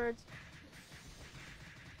smush the birds.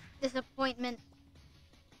 Disappointment.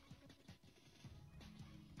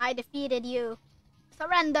 I defeated you.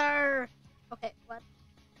 Surrender! Okay, what?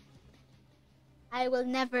 I will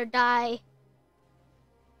never die.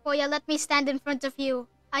 Poya, let me stand in front of you.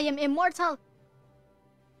 I am immortal.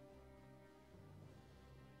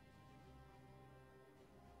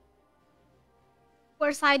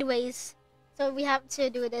 We're sideways, so we have to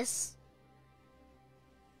do this.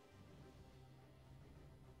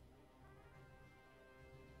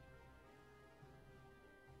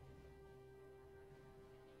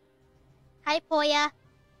 Hi, Poya.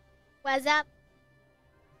 What's up?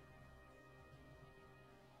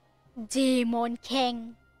 Demon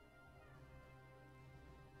King.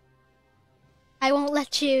 I won't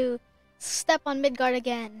let you step on Midgard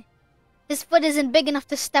again. His foot isn't big enough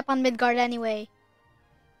to step on Midgard anyway.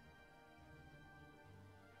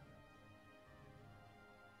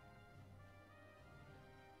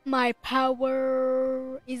 My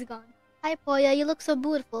power is gone. Hi, Poya. You look so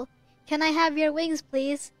beautiful. Can I have your wings,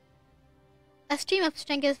 please? A stream of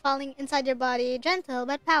strength is falling inside your body, gentle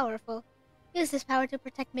but powerful. Use this power to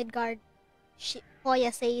protect Midgard.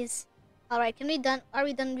 Poya says. Alright, are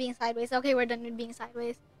we done being sideways? Okay, we're done with being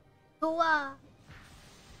sideways. Hooah!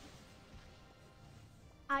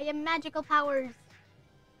 I am magical powers.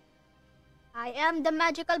 I am the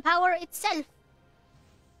magical power itself.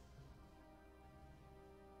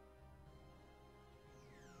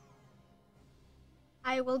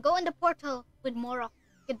 I will go in the portal with Morok.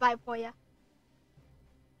 Goodbye, Poya.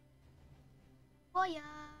 Poya!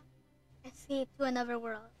 Escape to another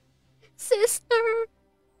world. Sister!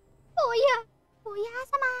 Poya!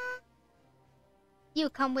 Poya-sama! You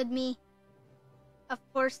come with me. Of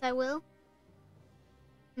course I will.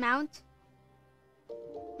 Mount.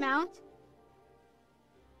 Mount.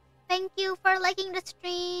 Thank you for liking the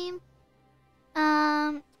stream.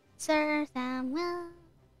 Sir Samuel.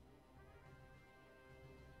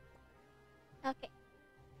 Okay.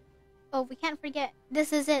 Oh, we can't forget.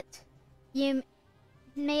 This is it. You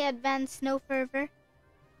may advance no further.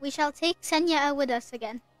 We shall take Senya with us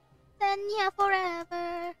again. Senya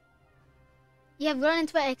forever. You have grown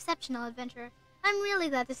into an exceptional adventurer. I'm really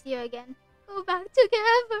glad to see you again. Go back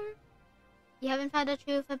together. You haven't found the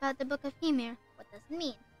truth about the Book of Ymir. What does it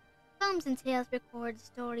mean? Poems and tales record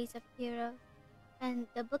stories of heroes, and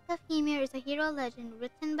the Book of Ymir is a hero legend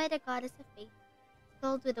written by the goddess of fate,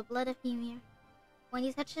 filled with the blood of Ymir. When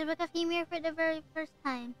you touched the Book of Ymir for the very first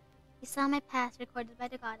time, you saw my past recorded by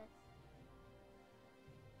the goddess.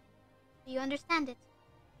 Do you understand it?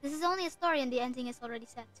 This is only a story and the ending is already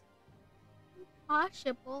set.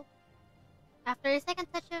 Impossible. After a second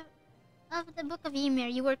touch of the Book of Ymir,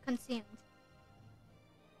 you were consumed.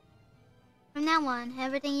 From now on,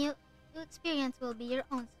 everything you experience will be your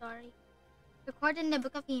own story. Recorded in the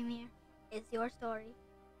Book of Ymir is your story.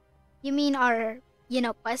 You mean our,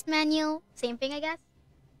 quest manual? Same thing, I guess?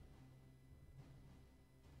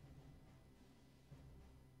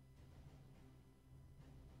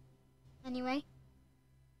 Anyway.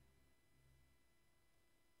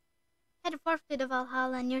 Head forth to the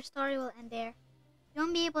Valhalla and your story will end there. You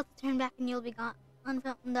won't be able to turn back and you'll be gone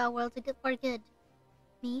from the world for good.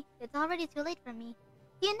 Me? It's already too late for me.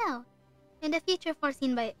 You know, in the future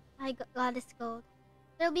foreseen by Goddess Gold,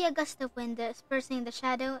 there'll be a gust of wind dispersing the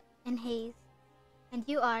shadow and haze. and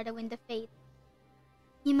you are the wind of fate.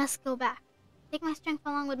 You must go back. Take my strength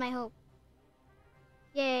along with my hope.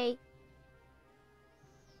 Yay.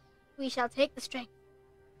 We shall take the strength.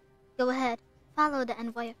 Go ahead. Follow the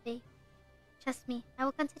envoy of fate. Trust me, I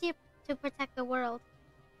will continue to protect the world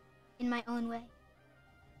in my own way.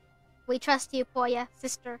 We trust you, Poya,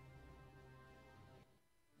 sister.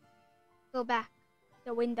 Go back.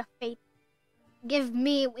 The wind of fate. Give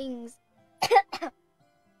me wings.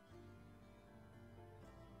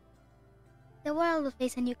 The world will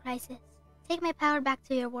face a new crisis. Take my power back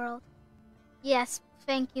to your world. Yes,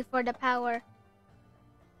 thank you for the power.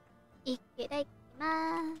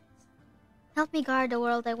 Ikiraikimasu. Help me guard the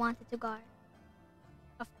world I wanted to guard.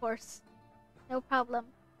 Of course. No problem.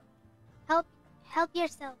 Help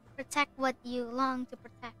yourself. Protect what you long to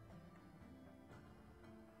protect.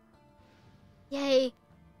 Yay.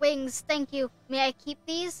 Wings, thank you. May I keep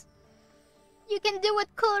these? You can do it,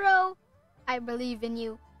 Kuro. I believe in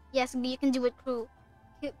you. Yes, you can do it, Kuro.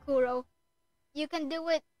 You can do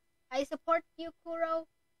it. I support you, Kuro.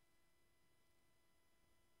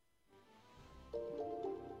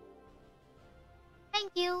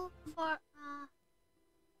 Thank you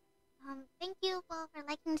for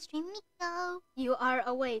liking the stream, Miko. You are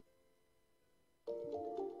awake.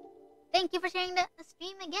 Thank you for sharing the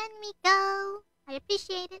stream again, Miko. I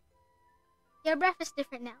appreciate it. Your breath is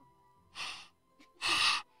different now.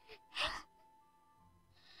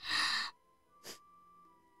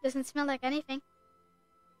 Doesn't smell like anything.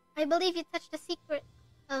 I believe you touched the secret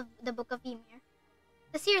of the Book of Ymir.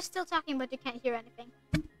 The seer is still talking, but you can't hear anything.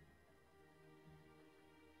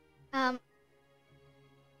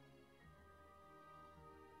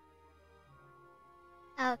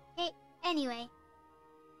 Okay, anyway.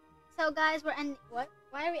 So guys, we're ending. What?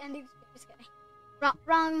 Why are we ending this? Just kidding.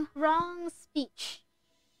 Wrong speech.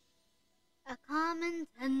 A calm and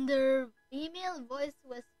tender female voice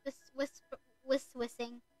was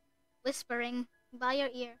whispering by your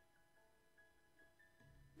ear.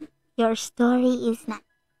 Your story is not.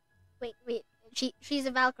 Wait. She's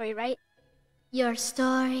a Valkyrie, right? Your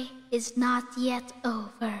story is not yet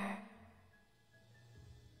over.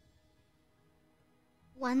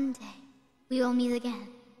 One day, we will meet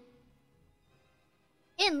again.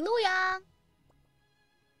 In Luoyang!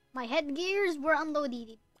 My headgears were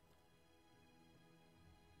unloaded.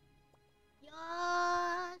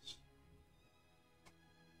 Yosh!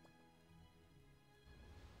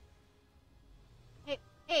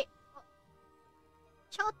 Hey.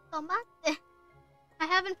 Chotto matte. I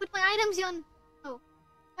haven't put my items on. Oh,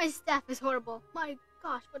 my staff is horrible. My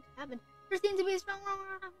gosh, what happened? There seems to be a strong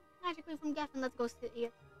magically from Gaffin. Let's go sit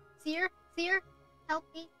here. Seer, help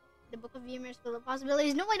me. The Book of Ymir is full of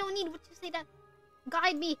possibilities. No, I don't need what you say that.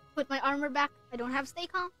 Guide me. Put my armor back. I don't have stay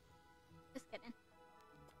calm. Just kidding.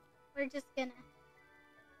 We're just gonna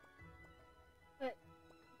put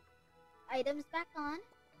items back on.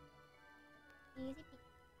 Easy peasy.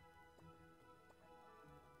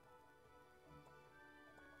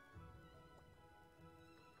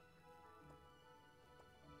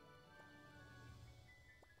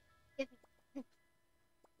 Give me.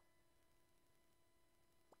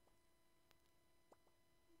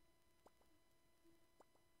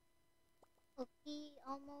 Okay,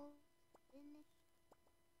 almost finished.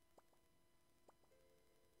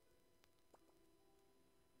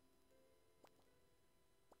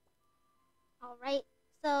 Alright,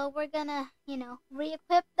 so we're gonna,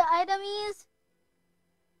 re-equip the itemies.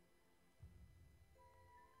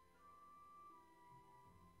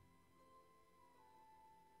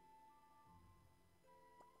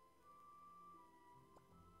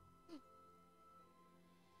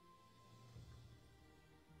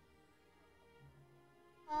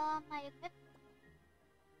 My equip.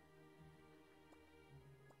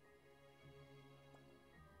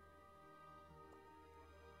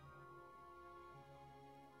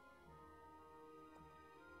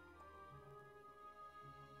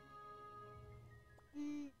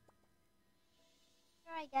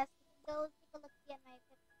 Sure, I guess we can go take a look at my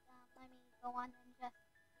equip. Let me go on and just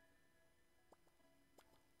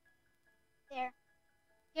there.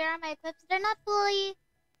 Here are my equips. They're not fully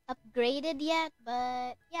upgraded yet,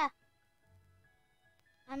 but yeah.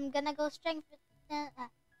 I'm gonna go strengthen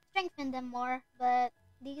them more, but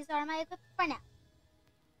these are my equips for now.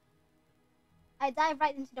 I dive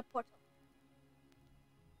right into the portal.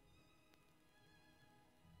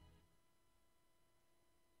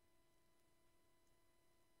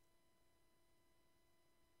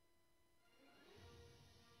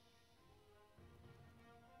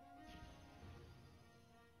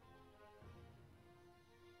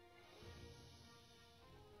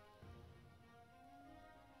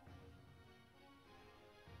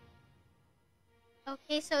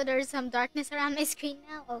 Okay, so there's some darkness around my screen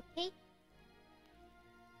now. Okay.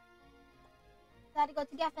 Gotta go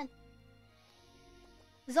to Geffen.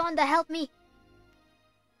 Zonda, help me.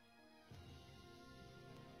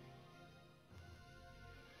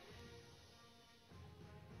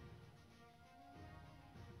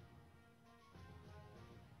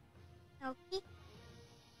 Okay.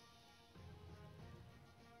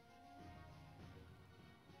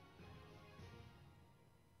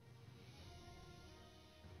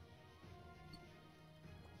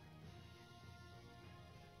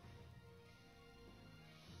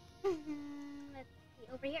 Let's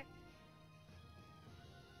see over here.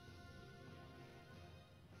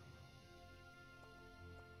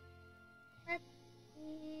 Let's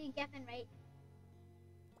see Geffen, right?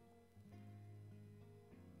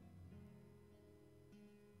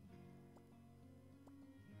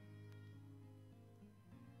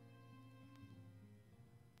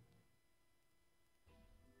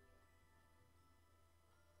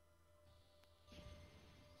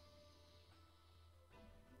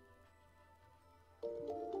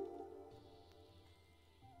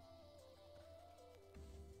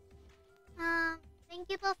 Thank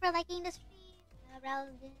you both for liking the stream,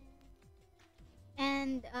 Ralvin.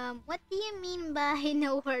 And what do you mean by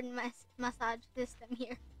no word massage system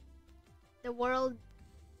here? The world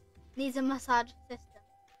needs a massage system.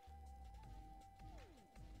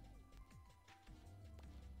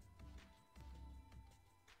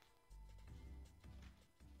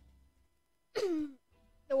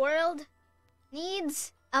 The world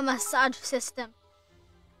needs a massage system.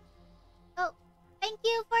 Oh, thank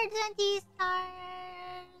you for 20 stars.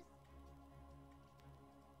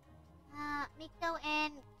 Miko,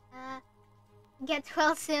 and get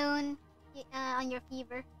well soon on your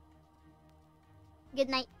fever. Good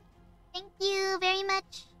night. Thank you very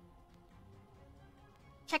much.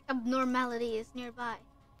 Check abnormalities nearby.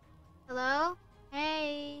 Hello?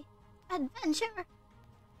 Hey. Adventure.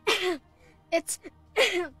 It's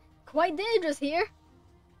quite dangerous here.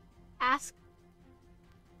 Ask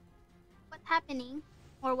what's happening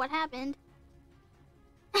or what happened.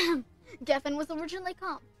 Geffen was originally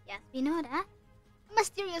calm. Yes, we know that. A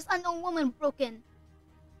mysterious unknown woman broke in.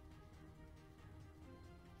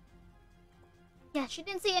 Yeah, she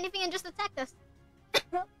didn't say anything and just attacked us.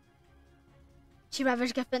 She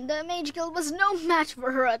ravaged Geffen. The Mage Guild was no match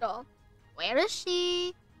for her at all. Where is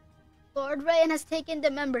she? Lord Rayan has taken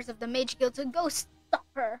the members of the Mage Guild to go stop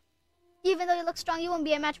her. Even though you look strong, you won't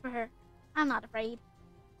be a match for her. I'm not afraid.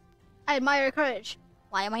 I admire your courage.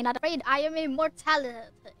 Why am I not afraid? I am immortality.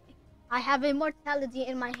 I have immortality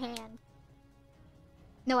in my hand.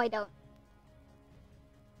 No, I don't.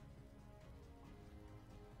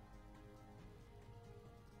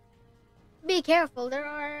 Be careful. There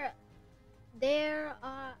are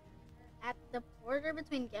at the border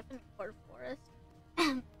between Geffen and Cord Forest.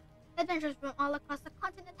 Adventurers from all across the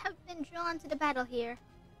continent have been drawn to the battle here.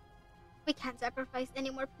 We can't sacrifice any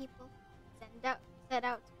more people. Set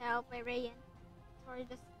out to help by Rayan. Sorry,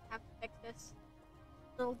 just have to fix this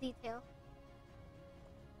little detail.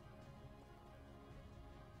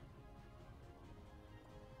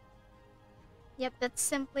 Yep, that's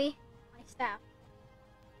simply my staff.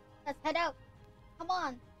 Let's head out. Come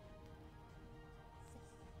on.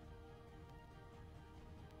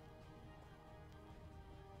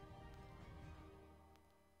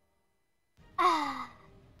 Ah.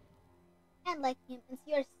 And like humans,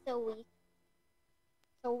 you're so weak.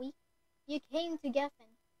 So weak? You came to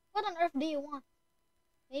Geffen. What on earth do you want?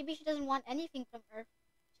 Maybe she doesn't want anything from Earth.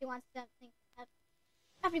 She wants something from heaven.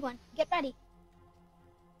 Everyone, get ready.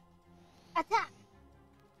 Attack!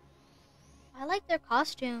 I like their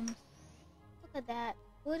costumes. Look at that.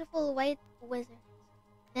 Beautiful white wizards.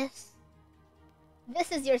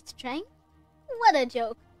 This is your strength? What a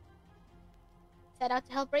joke. Set out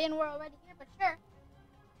to help Rayan, we're already here, but sure.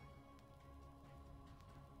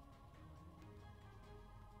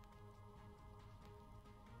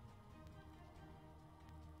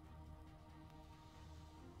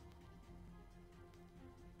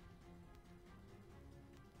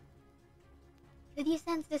 Did you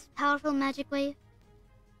sense this powerful magic wave?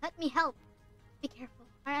 Let me help. Be careful.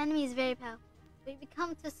 Our enemy is very powerful. We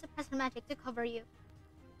become to suppress the magic to cover you.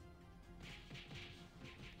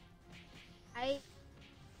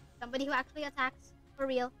 Somebody who actually attacks for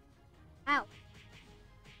real. Ow.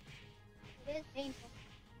 It is painful.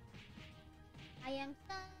 I am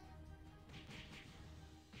stunned.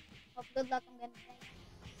 Oh, good luck, I'm gonna say.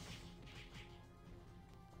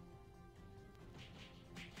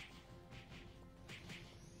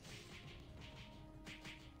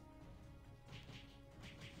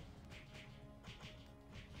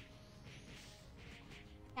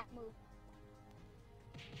 move.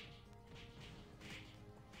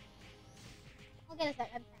 I'll get a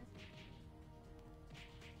second chance.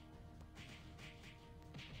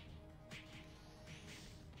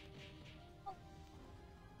 Oh.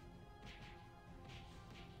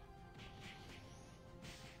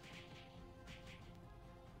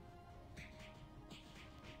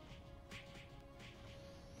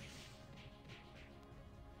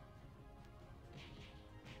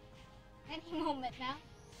 Any moment now.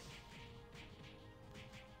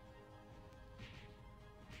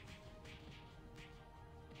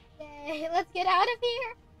 Yay, let's get out of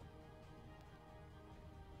here.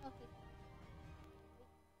 Okay.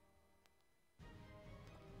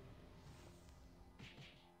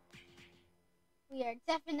 We are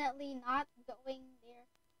definitely not going there.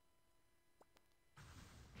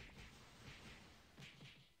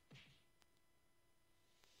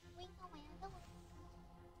 We know where I'm going.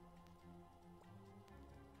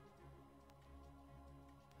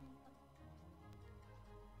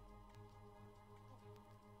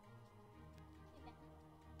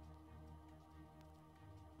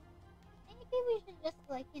 Maybe we should just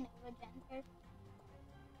regen first.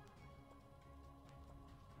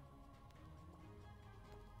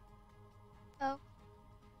 Oh.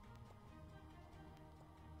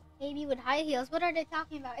 AB with high heels. What are they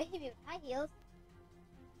talking about? AB with high heels?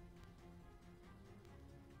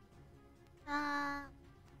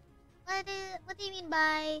 What do you mean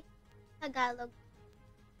by Tagalog?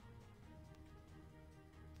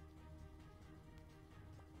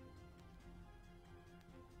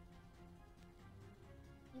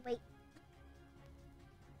 Wait.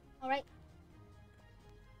 Alright.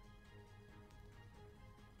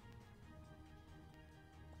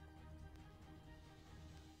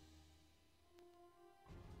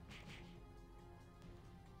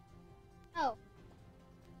 Oh.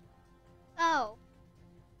 Oh.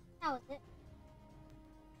 How is it?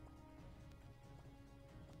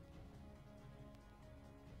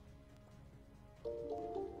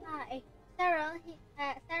 Hi.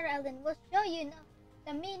 Sarah Ellen will show you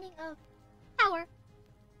the meaning of power.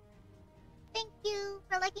 Thank you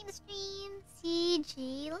for liking the stream,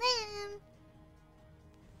 CG Lim.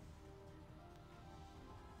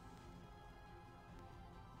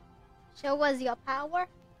 Show us your power.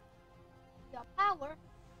 Your power.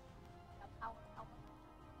 Your power.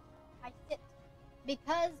 I sit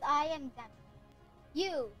because I am them.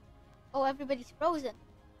 You. Oh, everybody's frozen.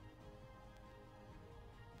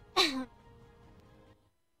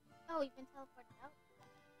 Oh, you've been teleported out.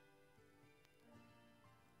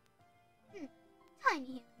 Tiny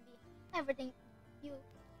human being. Everything you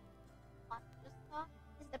just saw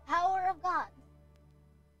is the power of God.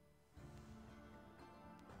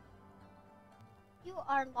 You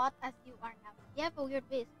are lot as you are now. You have a weird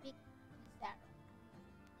way of speaking, Sarah.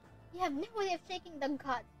 You have no way of shaking the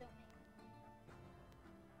gods, don't you?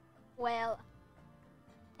 Well,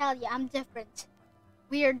 hell yeah, I'm different.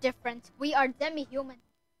 We are different. We are demi-human.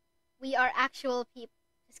 We are actual people.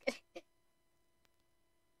 Just kidding.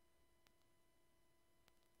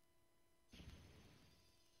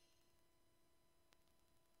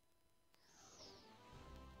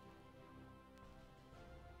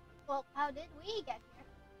 Well, how did we get here?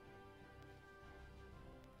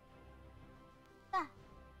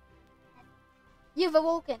 You've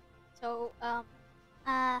awoken. So,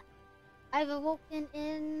 I've awoken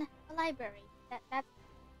in a library. That's.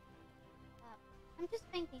 I'm just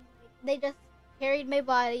thinking. They just carried my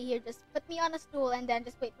body here, just put me on a stool, and then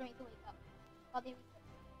just wait for me to wake up while they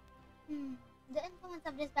research. The influence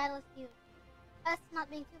of this battle is huge. Us not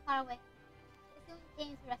being too far away. It soon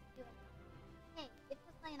came to rescue us. Hey, it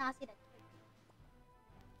was Lionasi that did.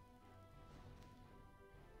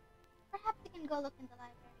 Perhaps you can go look in the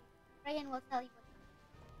library. Ryan will tell you what.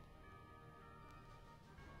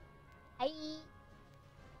 Hi.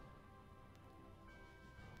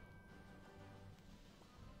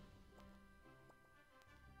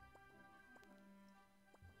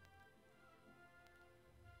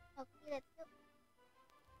 Okay, let's go.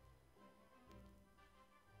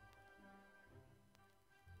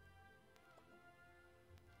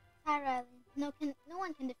 Sarah, no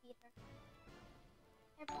one can defeat her.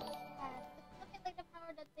 Everyone has. It's nothing like the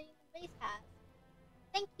power that the human race has.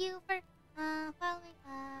 Thank you for following.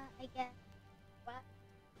 I guess. What?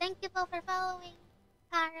 Thank you all for following,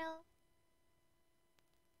 Carol.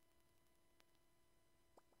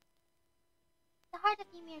 The heart of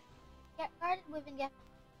Ymir, guarded within Geffen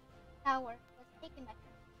Tower, was taken by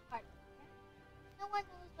her heart. No one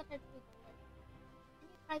knows what her true goal is. A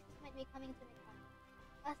new crisis might be coming to the town.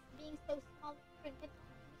 Us being so small and can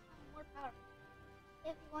only become more powerful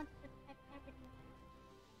if we want to protect everything.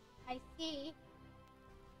 I see.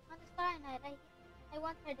 On the Starry Night, I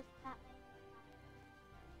want her to stop me.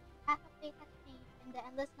 Half of fate has changed, and the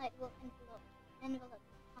endless night will envelop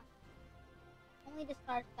us. Only the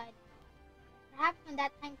stars guide us. Perhaps when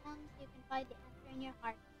that time comes, you can find the answer in your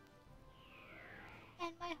heart.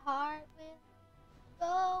 And my heart will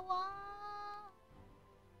go on.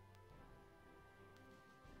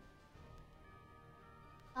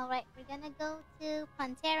 Alright, we're gonna go to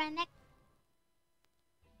Pantera next.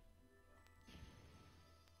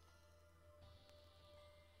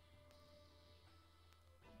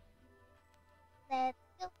 Let's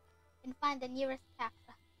go and find the nearest Kappa.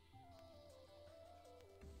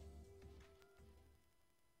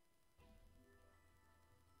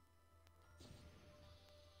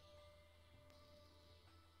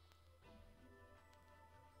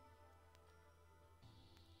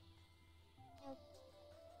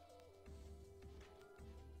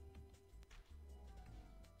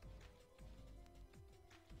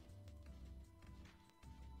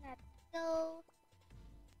 Let's go.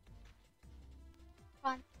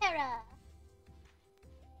 Frontera.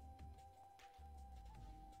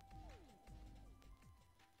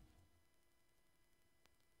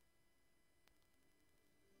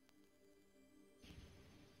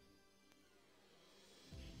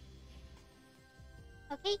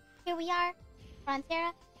 Okay, here we are,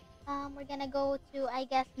 Frontera. We're gonna go to, I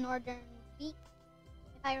guess, Northern Peak,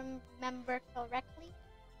 if I remember correctly.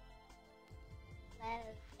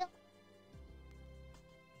 Let's go.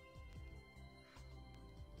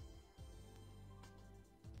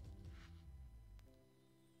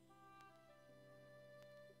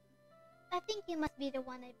 I think you must be the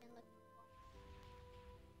one I've been looking for.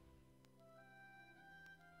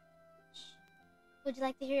 Shh. Would you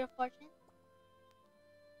like to hear your fortune?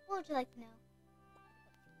 What would you like to know?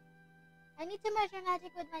 I need to merge your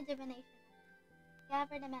magic with my divination.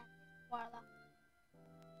 Gather the magic, Warlock.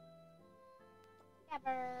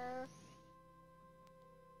 Gather.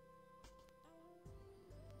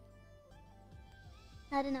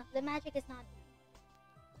 Not enough. The magic is not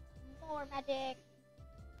enough. More magic.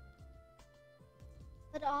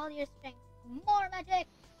 Put all your strength. More magic.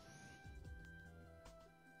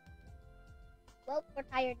 Well, we're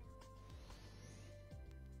tired now.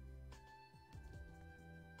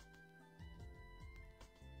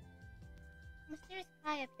 A mysterious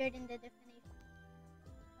cry appeared in the definition.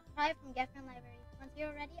 A cry from Geffen Library. Once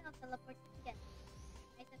you're ready, I'll teleport you together.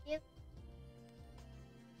 Nice of you.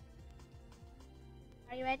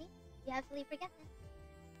 Are you ready? You have to leave for Geffen.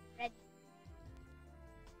 Ready.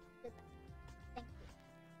 Good luck. Thank you.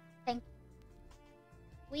 Thank you.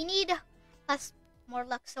 We need plus more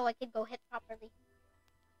luck so I can go hit properly.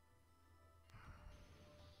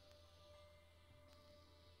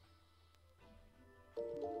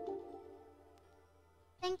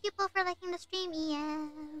 Thank you, Paul, for liking the stream,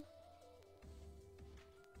 Ian.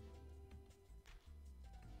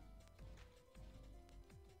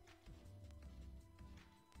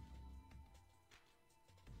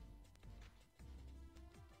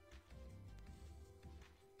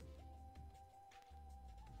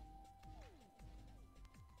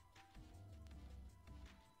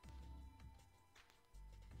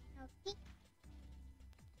 Okay.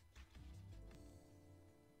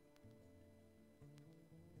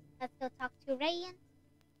 Let's go talk to Rayan.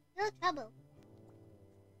 No trouble.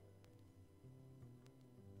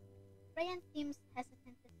 Rayan seems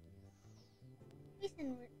hesitant to speak.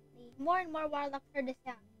 Recently, more and more warlocks heard the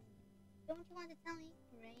sound. Don't you want to tell me,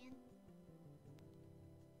 Rayan?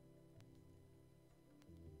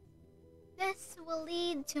 This will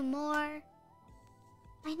lead to more.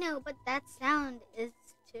 I know, but that sound is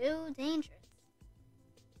too dangerous.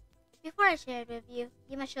 Before I share it with you,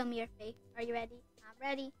 you must show me your faith. Are you ready? I'm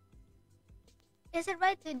ready. Is it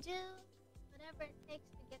right to do whatever it takes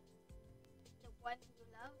to get the one you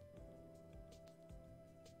love?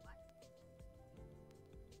 What?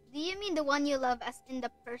 Do you mean the one you love as in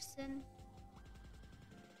the person?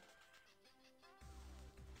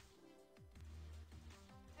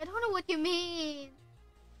 I don't know what you mean.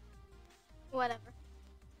 Whatever.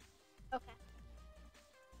 Okay.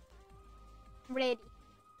 Ready.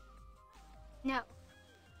 No.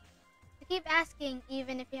 To keep asking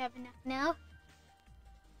even if you have enough. No?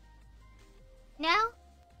 No?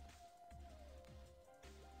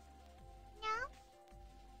 No?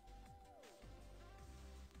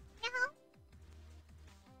 No?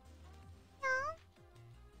 No?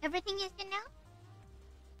 Everything is to know?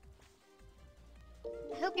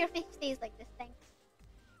 I hope your face stays like this, thanks.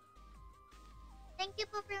 Thank you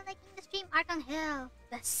for liking the stream, Arcane Hill.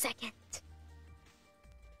 The second.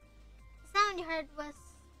 The sound you heard was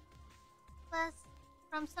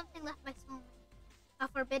from something left by soulmate. A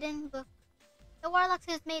forbidden book. The warlocks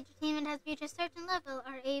whose entertainment has reached a certain level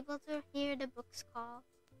are able to hear the book's call.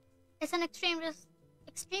 It's an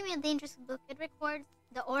extremely dangerous book. It records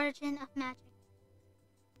the origin of magic.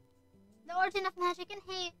 The origin of magic can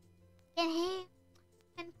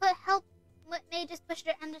help mages push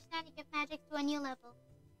their understanding of magic to a new level.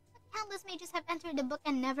 But countless mages have entered the book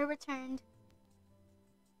and never returned.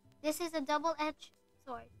 This is a double-edged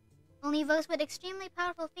sword. Only those with extremely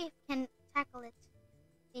powerful faith can tackle it.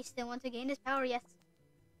 Do you still want to gain this power? Yes.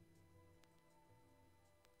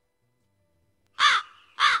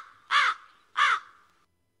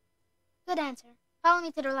 Good answer. Follow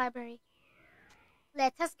me to the library.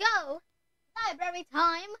 Let us go! Library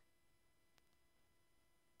time!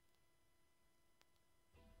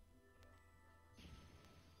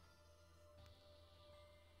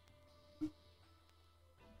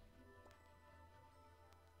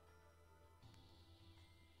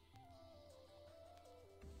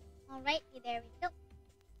 Alrighty, there we go.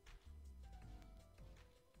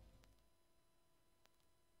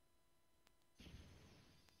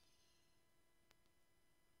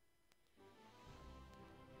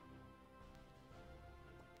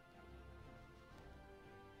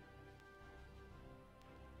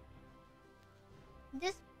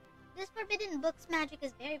 This forbidden book's magic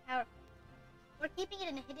is very powerful. We're keeping it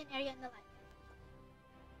in a hidden area in the library.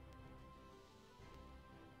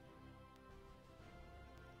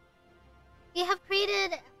 We have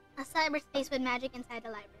created a cyberspace with magic inside the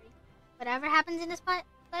library. Whatever happens in this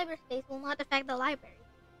cyberspace will not affect the library.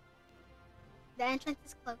 The entrance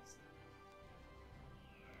is closed.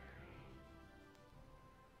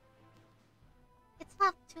 It's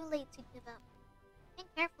not too late to give up. Think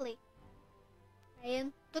carefully.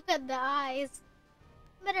 Ryan, look at the eyes.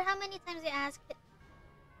 No matter how many times you ask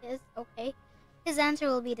his answer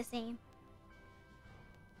will be the same.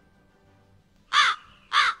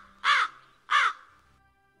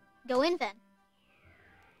 Go in then.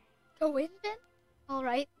 Go in then?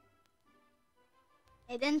 Alright.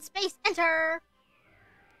 Hidden space, enter!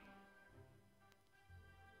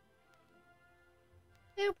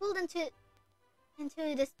 We were pulled into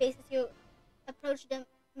the space as you approach the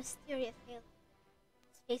mysterious hill.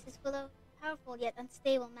 Space is full of powerful yet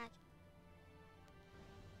unstable magic.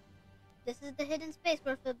 This is the hidden space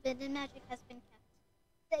where forbidden magic has been kept.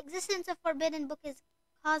 The existence of forbidden book is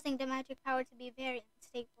causing the magic power to be very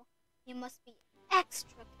unstable. You must be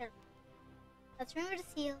extra careful. Let's remove the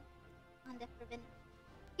seal on the forbidden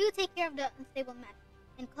book. You take care of the unstable magic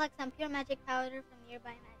and collect some pure magic powder from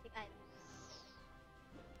nearby magic items.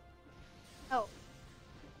 Oh.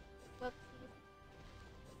 Whoopsies.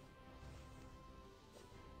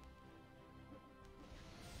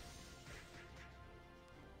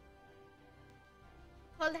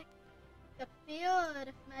 Collect the pure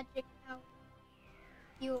magic power.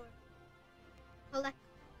 Pure. Collect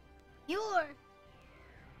pure.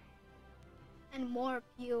 And more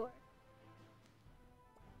pure.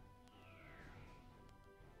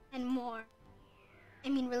 And more. I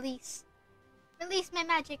mean release. Release my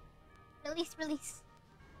magic. Release, release.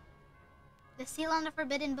 The seal on the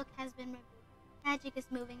forbidden book has been removed. Magic is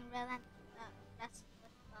moving restlessly.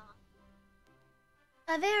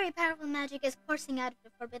 A very powerful magic is coursing out of the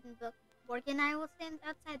forbidden book. Borg and I will stand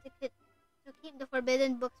outside to keep the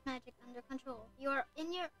forbidden book's magic under control. You are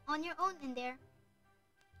on your own in there.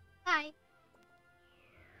 Hi.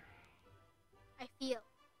 I feel.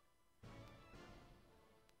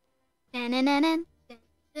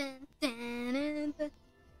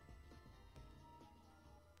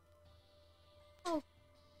 Oh.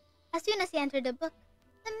 As soon as you enter the book,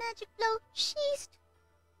 the magic flow ceased.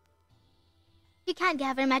 You can't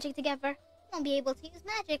gather magic together. You won't be able to use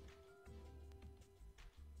magic.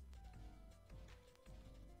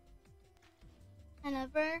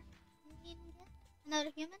 Another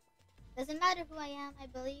human? Doesn't matter who I am, I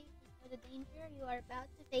believe for the danger you are about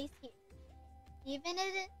to face here. Even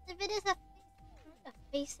if it is a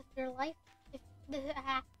face of your life,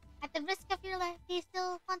 at the risk of your life, do you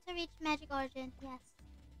still want to reach magic origin? Yes.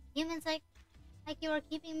 Humans like you are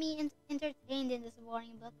keeping me entertained in this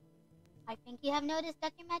boring book. I think you have noticed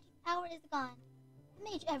that your magic power is gone. The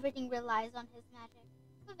mage everything relies on his magic.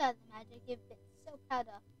 Without the magic you've been so proud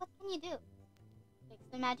of, what can you do? Fix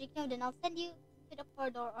the magic node and I'll send you to the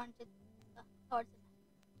corridor or towards it.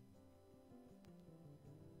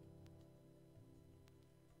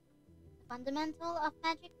 The fundamental of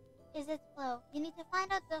magic is its flow. You need to find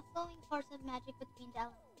out the flowing course of magic between the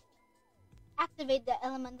elements. Activate the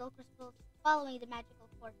elemental crystals following the magical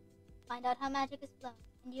course. Find out how magic is flowing,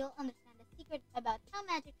 and you'll understand the secret about how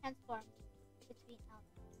magic transforms between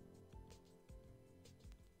elements.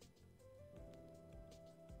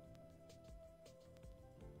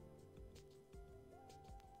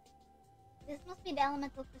 This must be the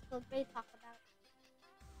elemental crystal Gray talked about.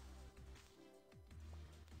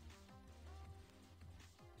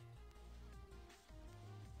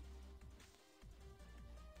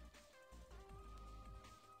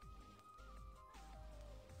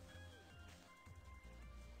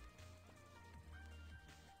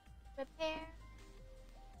 Prepare.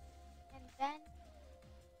 And then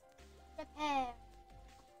prepare.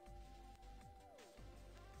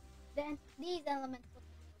 Then these elements,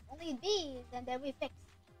 only these, and then we fix.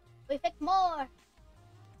 We fix more.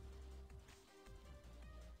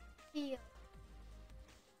 Heal.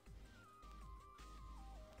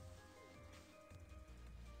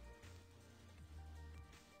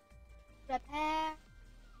 Prepare.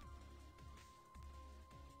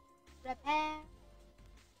 Prepare.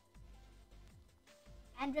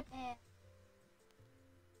 And repair.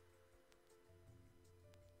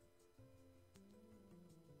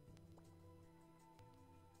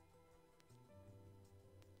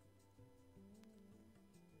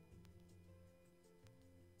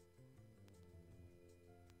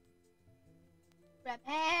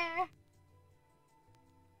 Prepare.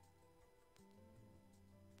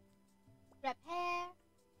 Prepare.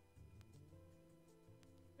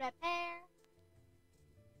 Prepare.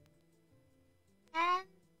 And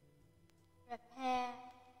prepare.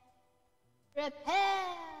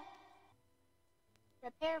 Prepare.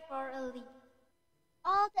 Prepare for a leap.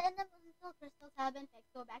 All the elemental crystals have been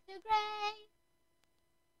fixed. Go back to Gray.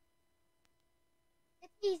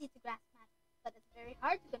 It's easy to grasp magic, but it's very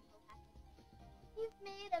hard to control magic. You've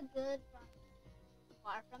made a good progress.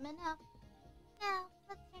 Far from enough. Now,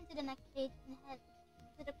 let's turn to the next page and head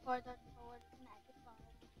to the corridor towards the magic ball.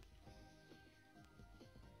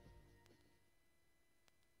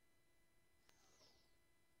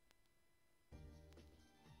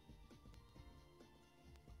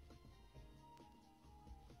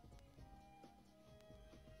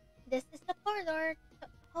 This is the corridor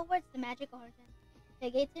towards the magic origin.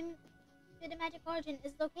 The gate to the magic origin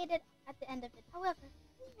is located at the end of it. However,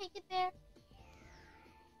 can you make it there?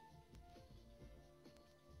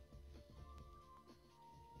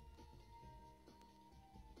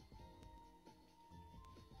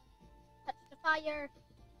 Touch the fire.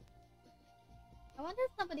 I wonder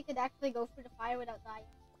if somebody could actually go through the fire without dying.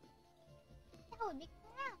 That would be cool.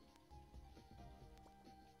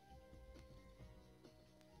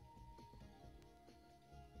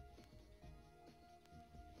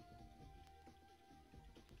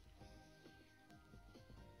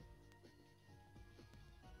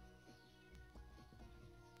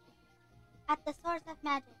 At the source of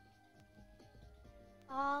magic,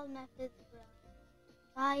 all methods grow.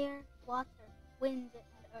 Fire, water, wind,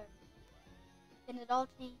 and earth. Then it all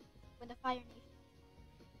changed when the Fire Nation.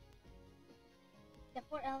 The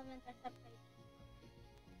four elements are separated.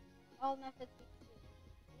 All methods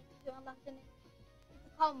need to unlock the name. To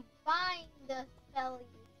combine the spell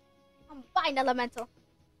use. Combine elemental.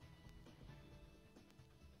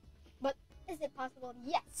 But is it possible?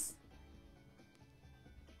 Yes.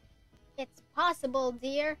 It's possible,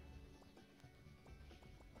 dear.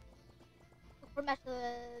 Look for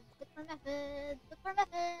methods. Look for methods. Look for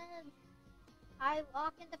methods. I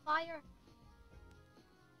walk in the fire.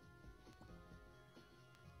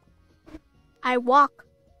 I walk.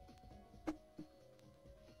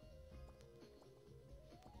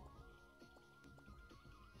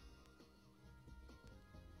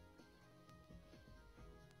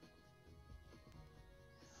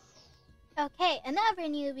 Okay, another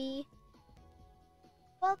newbie.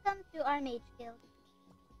 Welcome to our Mage Guild.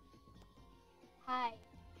 Hi.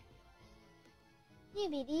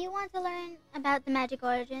 Newbie, do you want to learn about the magic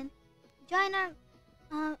origin? Join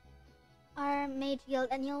our Mage Guild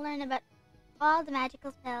and you'll learn about all the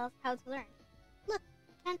magical spells, how to learn. Look,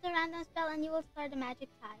 chant a random spell and you will start a magic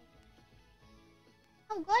tide.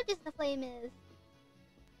 How gorgeous the flame is!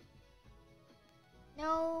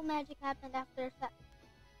 No magic happened after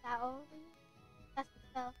Sao. That's the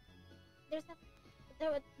spell.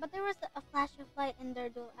 But there was a flash of light in their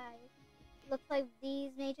dual eyes. Looks like these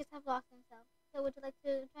mages have lost themselves. So would you like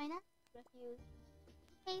to join us? Refuse.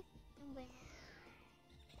 Haste and blame.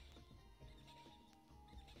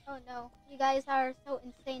 Oh no, you guys are so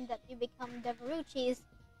insane that you become Deveruchis.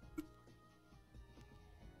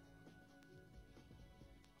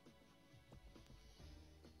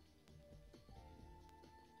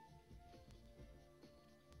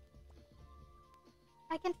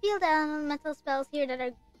 I can feel the elemental spells here that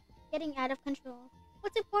are getting out of control.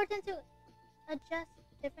 What's important to adjust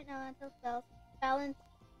different elemental spells, balance.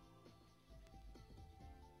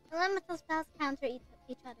 Elemental spells counter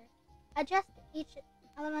each other. Adjust each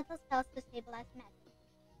elemental spells to stabilize magic.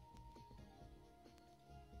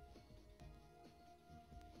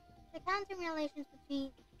 The counting relations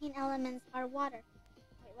between elements are water.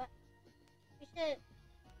 Wait, what? We should.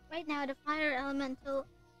 Right now, the fire elemental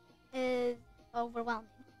is overwhelming.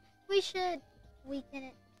 We should weaken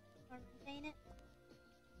it or maintain it.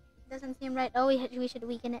 Doesn't seem right. Oh, we should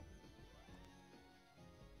weaken it.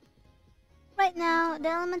 Right now,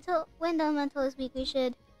 the wind elemental is weak. We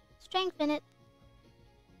should strengthen it.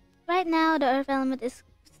 Right now, the earth element is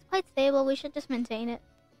quite stable. We should just maintain it.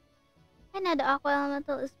 Right now, the aqua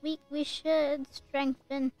elemental is weak. We should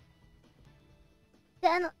strengthen.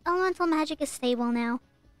 The elemental magic is stable now.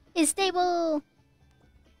 Is stable.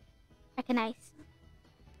 Recognize.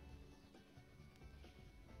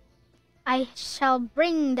 I shall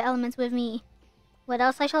bring the elements with me. What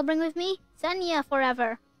else I shall bring with me? Senya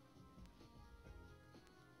forever.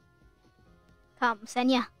 Come,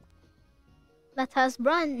 Senya. Let us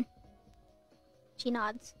run. She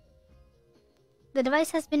nods. The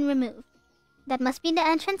device has been removed. That must be the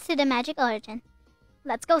entrance to the magic origin.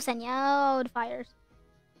 Let's go, Senya. Oh, the fires.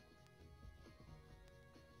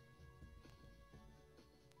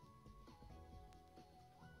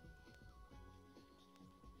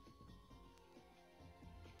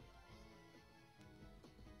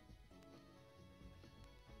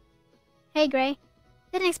 Hey, Gray.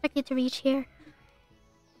 Didn't expect you to reach here.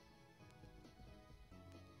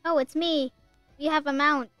 Oh, it's me. You have a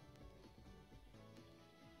mount.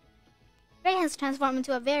 Gray has transformed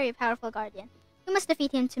into a very powerful guardian. We must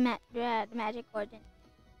defeat him to the magic origin.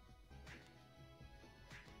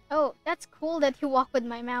 Oh, that's cool that you walk with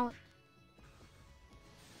my mount.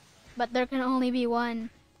 But there can only be one.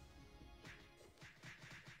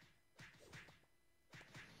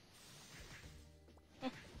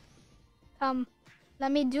 Come,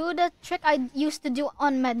 let me do the trick I used to do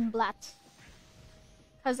on Medblat.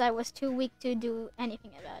 Because I was too weak to do anything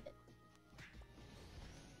about it.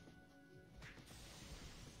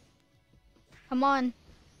 Come on,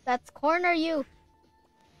 let's corner you.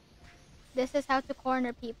 This is how to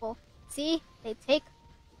corner people. See, they take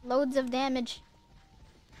loads of damage.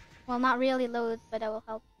 Well, not really loads, but that will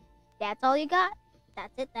help. That's all you got?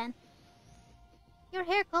 That's it then. Your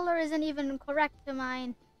hair color isn't even correct to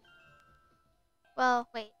mine. Well,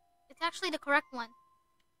 wait. It's actually the correct one.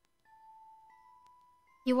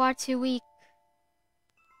 You are too weak.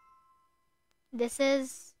 This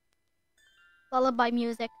is lullaby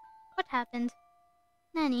music. What happened?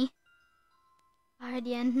 Nanny.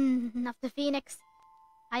 Guardian of the Phoenix.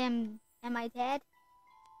 Am I dead?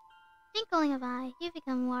 Twinkling of eye, you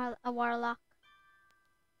become a warlock.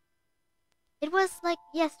 It was like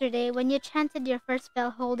yesterday when you chanted your first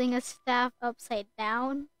spell holding a staff upside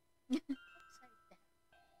down.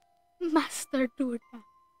 Master Durga.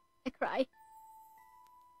 I cry.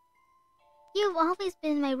 You've always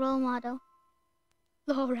been my role model.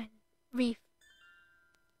 Lauren. Reef.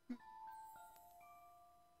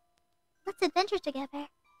 Let's adventure together.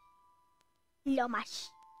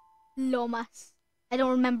 Lomas. I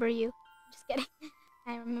don't remember you. Just kidding.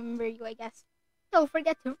 I remember you, I guess. Don't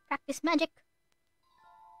forget to practice magic.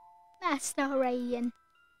 Master Rayan.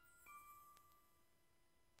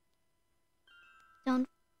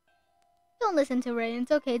 Don't listen to Rayan.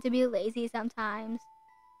 It's okay to be lazy sometimes.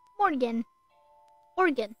 Organ.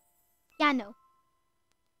 Piano.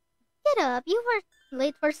 Get up. You were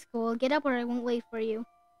late for school. Get up or I won't wait for you.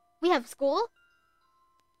 We have school?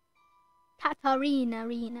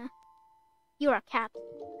 Katarina. You're a cat.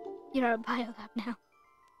 You're a biolab now.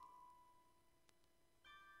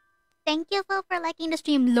 Thank you for liking the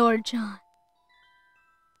stream, Lord John.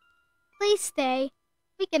 Please stay.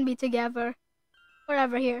 We can be together.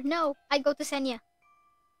 Forever here. No, I go to Senya.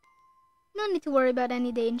 No need to worry about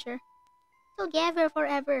any danger. Together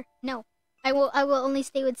forever. No, I will only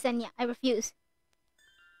stay with Senya. I refuse.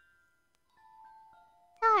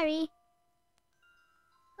 Sorry.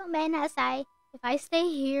 Gomenasai. If I stay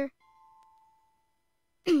here,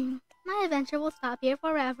 my adventure will stop here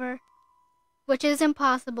forever. Which is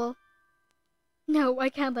impossible. No, I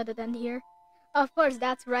can't let it end here. Of course,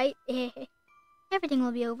 that's right. Everything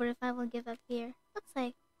will be over if I will give up here. Looks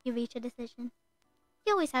like you reach a decision.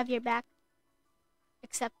 You always have your back.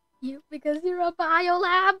 Except you, because you're a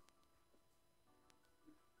biolab.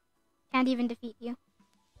 Can't even defeat you.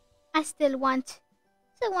 I still want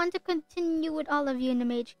to continue with all of you in the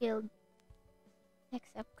Mage Guild.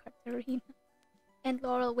 Except Katarina. And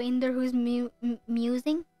Laurel Wander, who's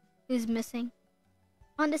musing, who's missing.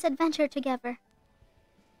 On this adventure together.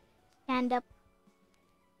 Stand up.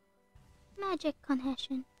 Magic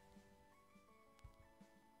connection.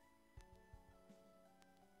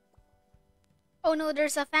 Oh no,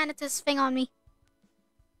 there's a Thanatos thing on me.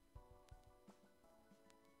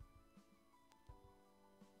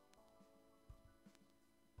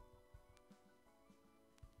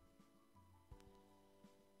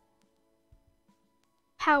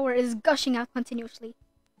 Power is gushing out continuously.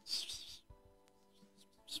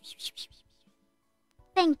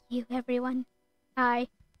 Thank you, everyone. I'm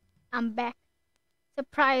back.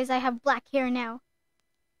 Surprise, I have black hair now.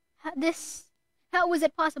 How is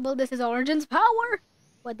it possible this is Origin's power?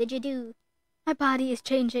 What did you do? My body is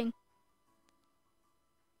changing.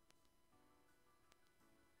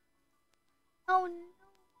 Oh no.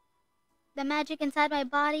 The magic inside my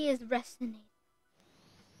body is resonating.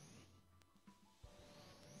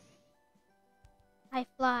 I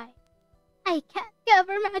fly. I can't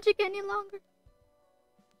cover magic any longer.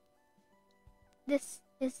 This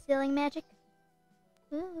is stealing magic.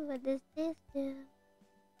 Ooh, what does this do?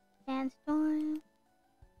 Sandstorm.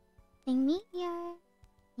 Sing meteor.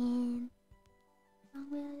 And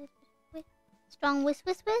strong whisk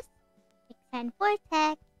whisk whisk. Extend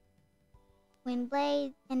vortex. Wind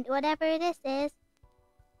blade. And whatever this is.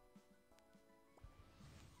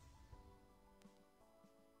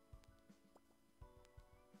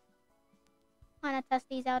 Wanna test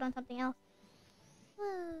these out on something else?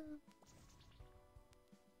 Woo.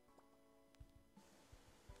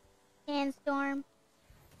 Sandstorm.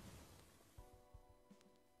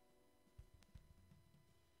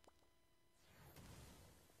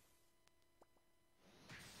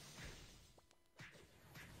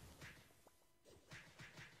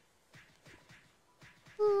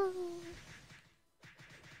 Woo.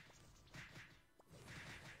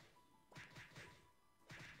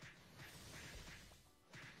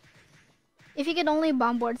 If you could only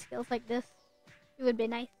bomb board skills like this, it would be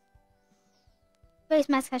nice. Face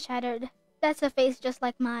mask has shattered. That's a face just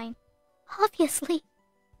like mine. Obviously.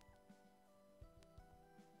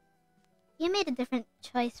 You made a different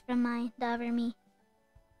choice from mine, the other me.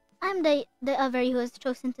 I'm the other who has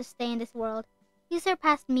chosen to stay in this world. You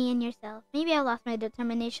surpassed me and yourself. Maybe I lost my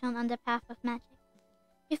determination on the path of magic.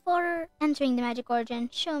 Before entering the magic origin,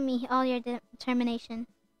 show me all your determination.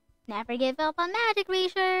 Never give up on magic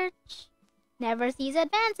research. Never cease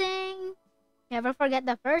advancing. Never forget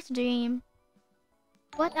the first dream.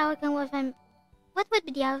 What would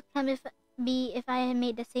be the outcome if I had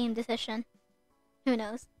made the same decision? Who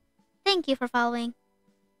knows? Thank you for following.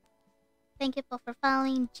 Thank you for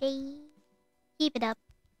following, Jay. Keep it up.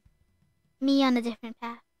 Me on a different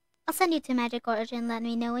path. I'll send you to Magic Origin. Let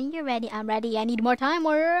me know when you're ready. I'm ready. I need more time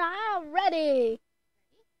or I'm ready.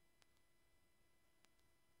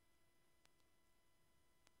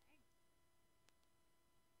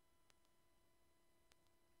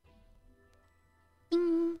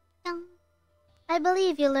 Ding dong. I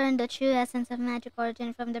believe you learned the true essence of Magic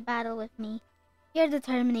Origin from the battle with me. Your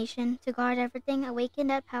determination to guard everything awakened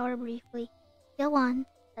that power briefly. Go on,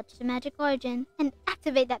 touch the Magic Origin, and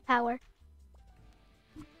activate that power.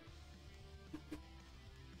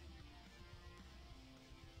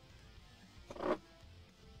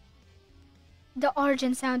 The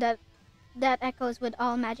origin sound that echoes with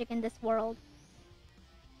all magic in this world.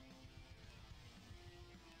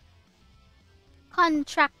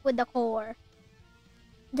 Contract with the core.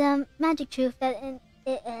 The magic truth that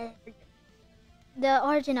the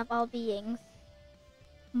origin of all beings.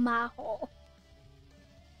 Maho.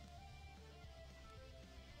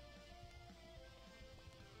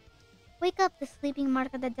 Wake up the sleeping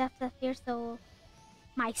mark of the depths of your soul.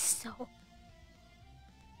 My soul.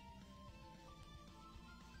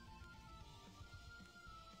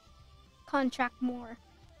 Contract more.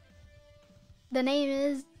 The name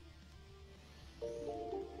is...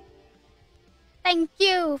 Thank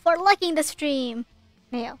you for liking the stream.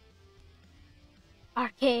 Mail.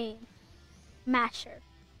 Arcane. Masher.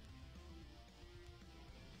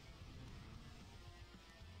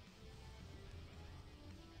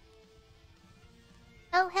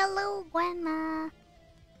 Oh, hello, Grandma.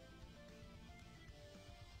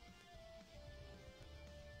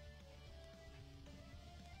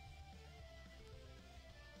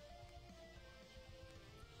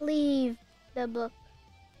 Leave the book.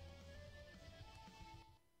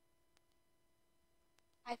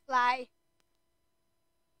 I fly.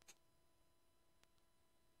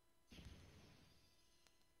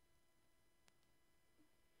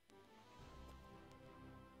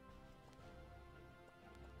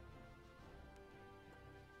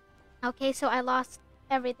 Okay, so I lost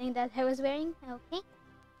everything that I was wearing. Okay.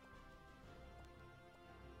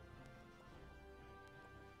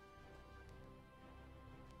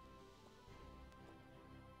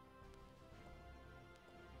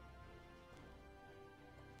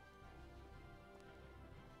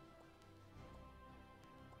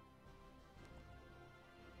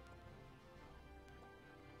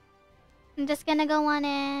 I'm just gonna go on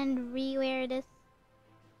and rewear this.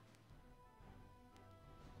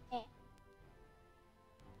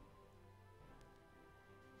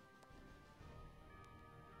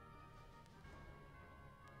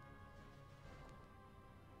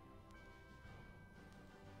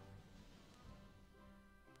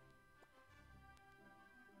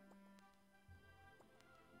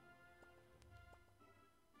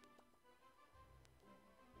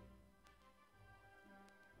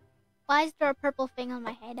 Why is there a purple thing on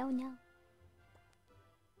my head? Oh no.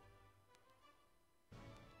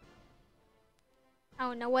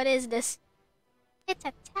 Oh no, what is this? It's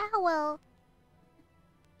a towel.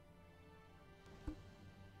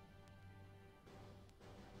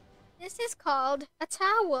 This is called a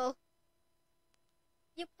towel.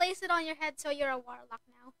 You place it on your head so you're a warlock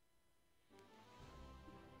now.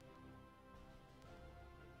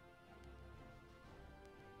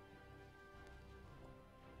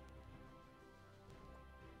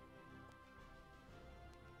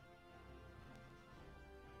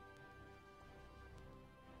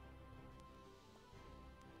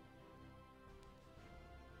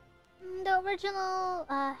 The original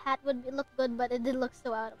hat would look good, but it did look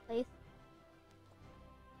so out of place.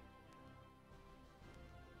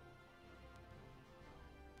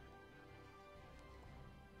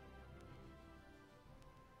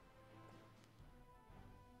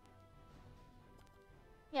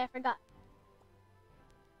 Yeah, I forgot.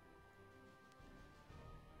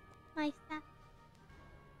 My staff.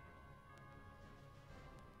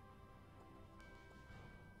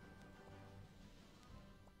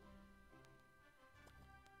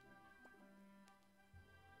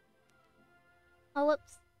 Oh,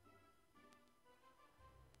 whoops.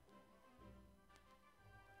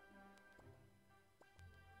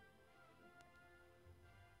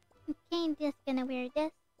 Okay, I'm just gonna wear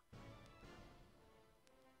this.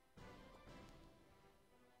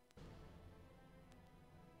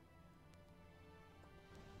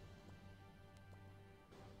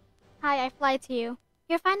 Hi, I fly to you.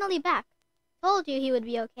 You're finally back. Told you he would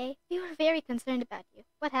be okay. We were very concerned about you.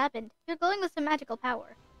 What happened? You're glowing with some magical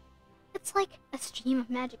power. It's like a stream of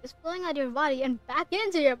magic is flowing out of your body and back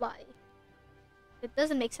into your body. It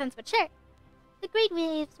doesn't make sense, but sure. The great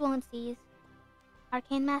waves won't cease.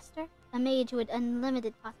 Arcane Master, a mage with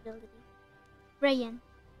unlimited possibilities. Brian,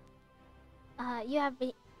 you have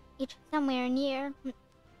reached somewhere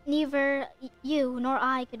neither you nor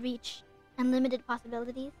I could reach. Unlimited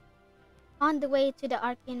possibilities. On the way to the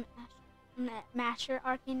Arcane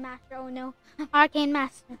Arcane Master, oh no. Arcane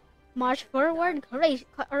Master. March forward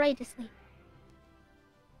courageously.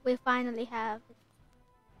 We finally have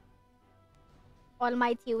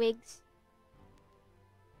almighty wigs.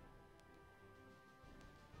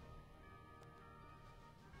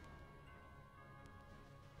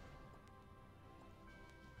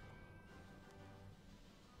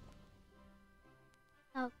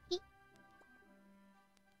 Okay.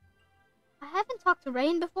 I haven't talked to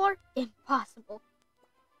Rain before? Impossible.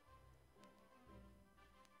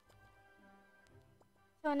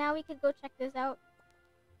 So now we could go check this out.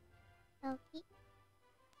 Okay.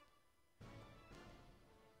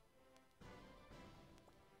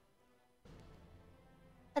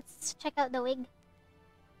 Let's check out the wig.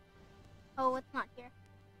 Oh, it's not here.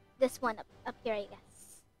 This one up here, I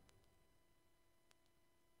guess.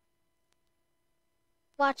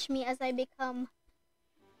 Watch me as I become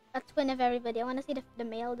a twin of everybody. I want to see the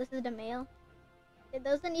male. This is the male. It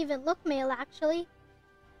doesn't even look male, actually.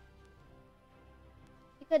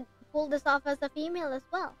 You could pull this off as a female as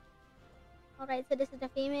well. Alright, so this is the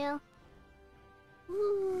female.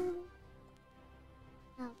 Ooh.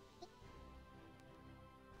 Okay.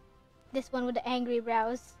 This one with the angry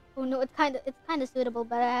brows. Oh no, it's kind of suitable,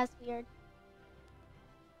 but that's weird.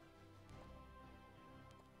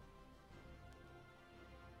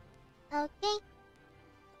 Okay.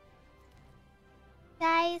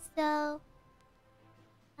 Guys, so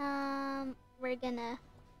we're gonna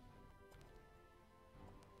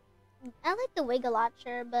I like the wig a lot,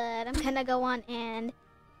 sure, but I'm gonna go on and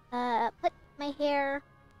put my hair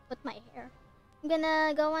I'm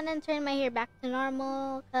gonna go on and turn my hair back to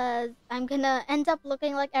normal because I'm gonna end up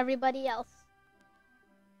looking like everybody else.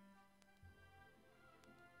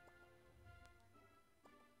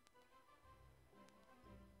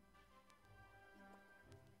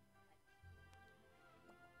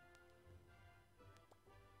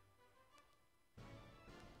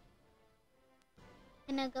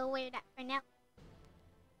 Gonna go wear that for now.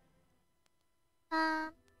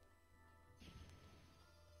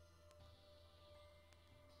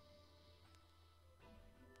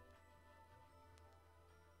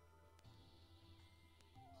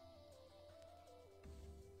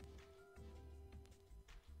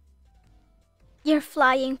 You're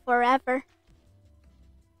flying forever.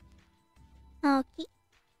 Okay.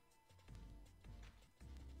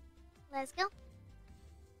 Let's go.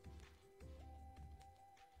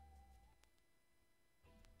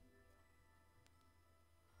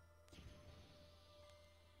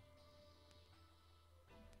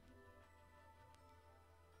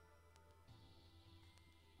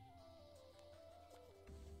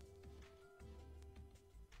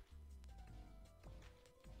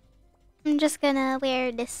 I'm just gonna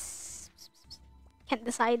wear this. Can't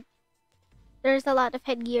decide. There's a lot of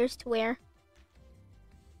headgears to wear.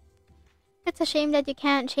 It's a shame that you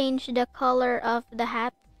can't change the color of the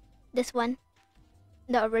hat. This one.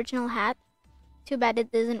 The original hat. Too bad it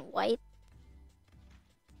isn't white.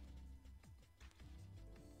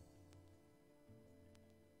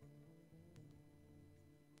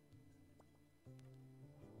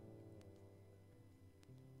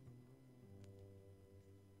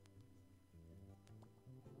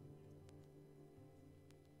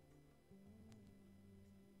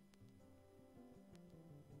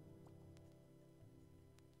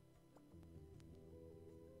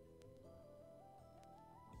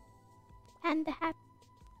 And the hat.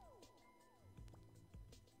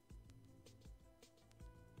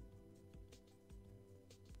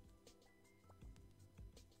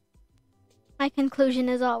 My conclusion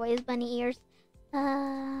is always bunny ears.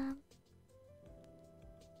 Oh,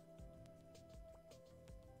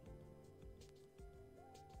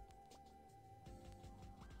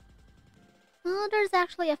 there's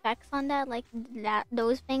actually effects on that, like that,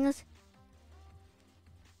 those things.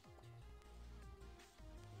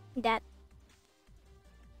 That.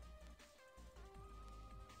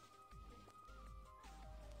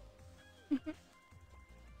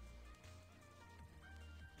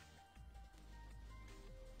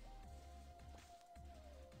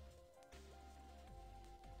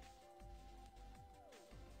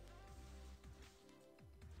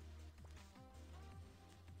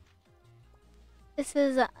 This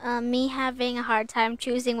is me having a hard time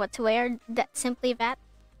choosing what to wear. That simply that.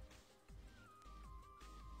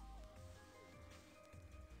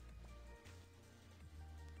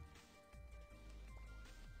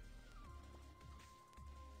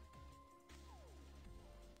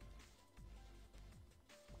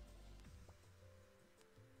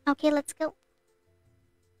 Okay, let's go.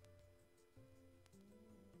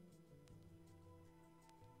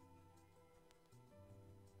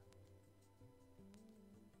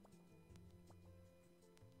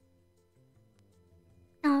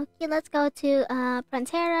 Okay, let's go to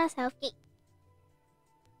Frontera, Southgate.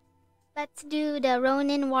 Let's do the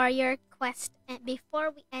Ronin Warrior quest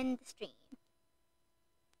before we end the stream.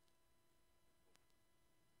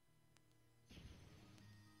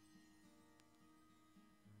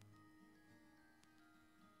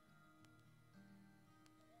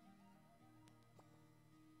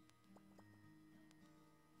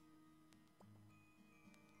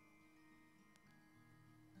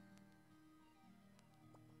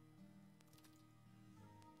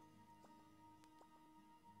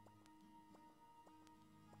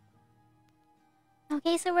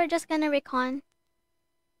 Okay, so we're just gonna recon.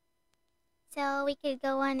 So we could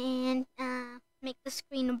go on and make the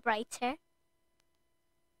screen brighter.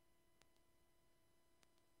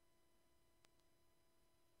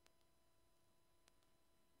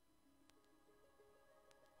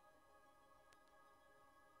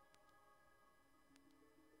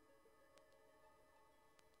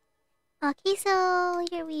 Okay, so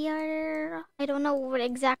here we are. I don't know where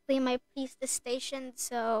exactly my piece is stationed,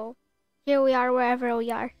 so here we are wherever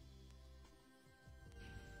we are.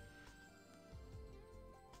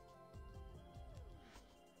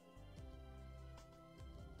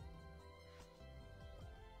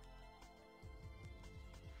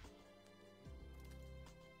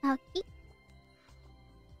 Okay.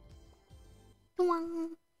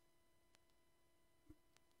 Twang.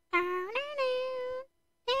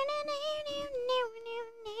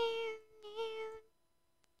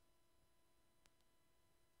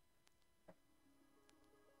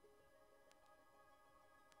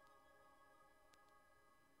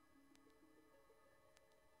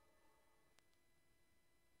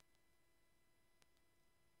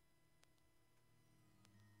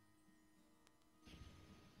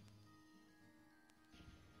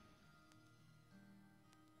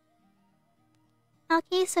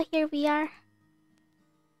 Okay, so here we are.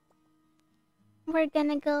 We're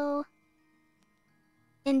gonna go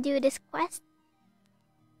and do this quest.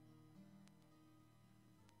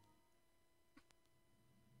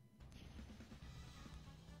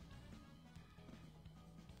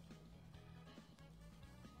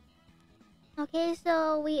 Okay,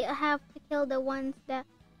 so we have to kill the ones that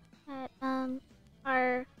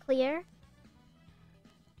are clear.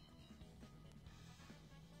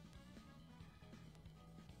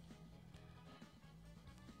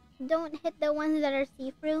 Don't hit the ones that are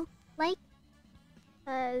see-through, like,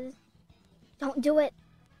 cause don't do it.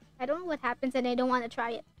 I don't know what happens and I don't want to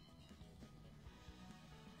try it.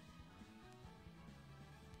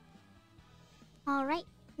 Alright,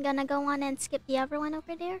 I'm gonna go on and skip the other one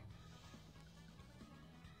over there.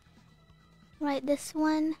 Right, this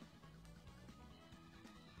one.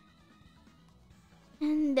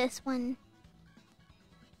 And this one.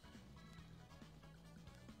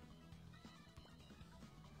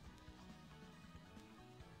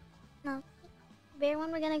 No. Bear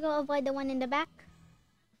one, we're gonna go avoid the one in the back.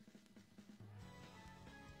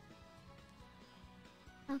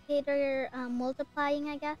 Okay, they're multiplying,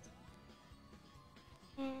 I guess.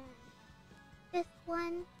 And this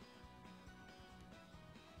one.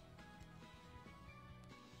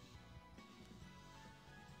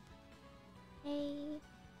 Okay.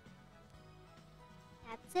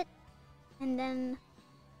 That's it. And then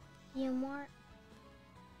a few more.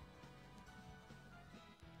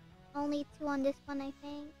 Only 2 on this one, I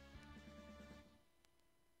think.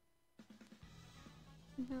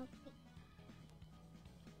 Okay.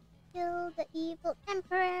 Kill the evil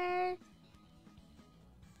emperor.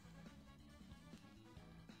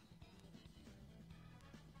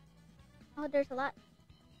 Oh, there's a lot.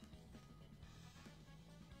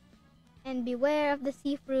 And beware of the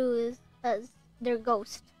see-throughs, because they're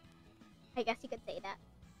ghosts. I guess you could say that.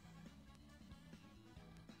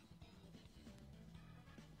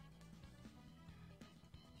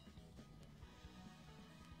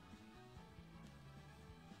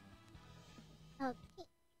 Okay.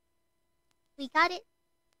 We got it.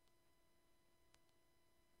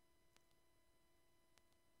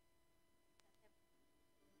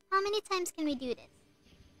 How many times can we do this?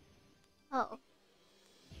 Oh.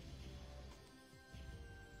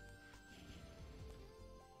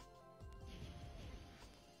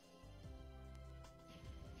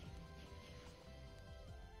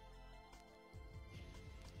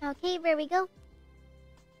 Okay, there we go.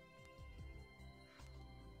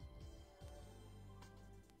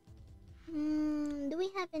 Do we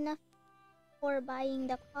have enough for buying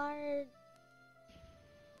the card?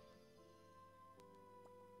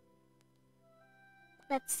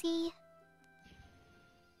 Let's see.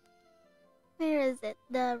 Where is it?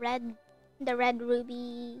 The red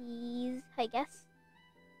rubies, I guess.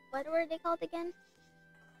 What were they called again?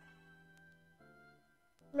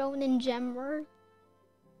 Ronin Gemmer.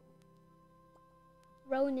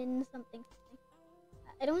 Ronin something.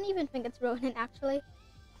 I don't even think it's Ronin actually.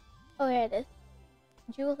 Oh, here it is.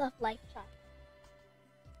 Jewel of Life Shot.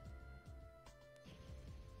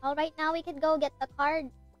 Alright, now we could go get the card.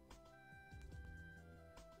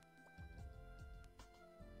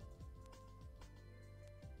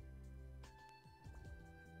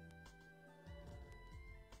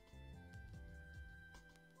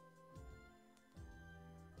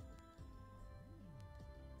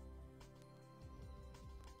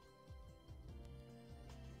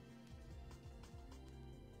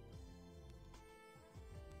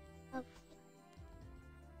 Okay.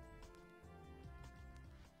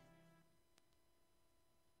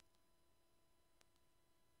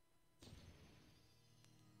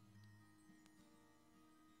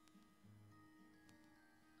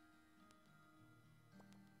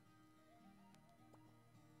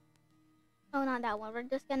 Oh, not that one. We're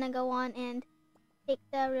just gonna go on and take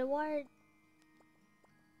the reward.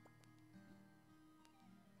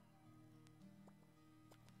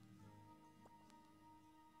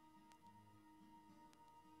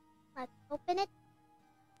 Let's open it.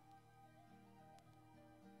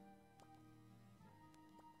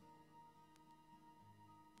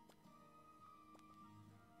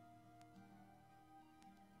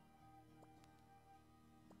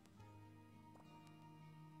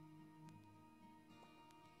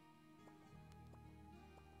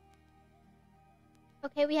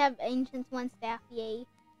 Okay, we have Ancients 1 staff, yay.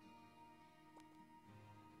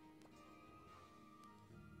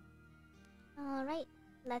 Alright,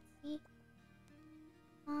 let's see.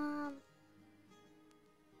 Of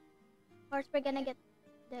course, we're gonna get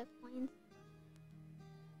the coins.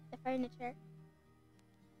 The furniture.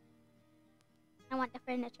 I want the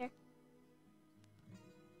furniture.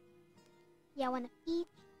 Yeah, one of each.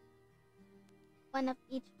 One of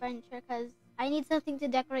each furniture, because I need something to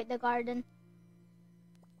decorate the garden.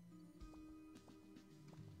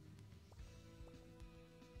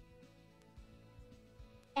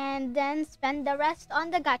 And then spend the rest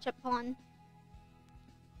on the gachapon.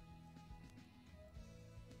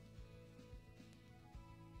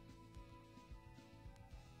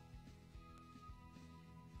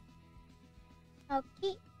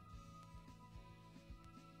 Okay.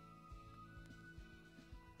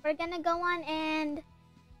 We're gonna go on and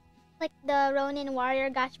click the Ronin Warrior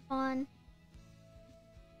gachapon.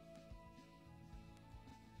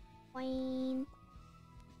 Coin.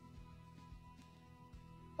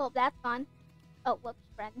 Oh, that's gone. Oh, whoops,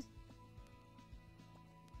 friends.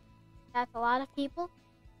 That's a lot of people.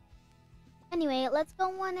 And Anyway, let's go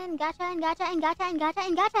on and gacha and gacha and gacha and gacha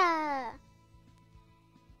and gacha.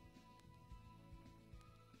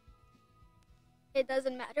 It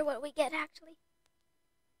doesn't matter what we get, actually.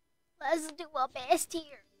 Let's do our best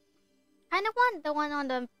here. Kind of want the one on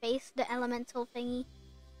the face, the elemental thingy.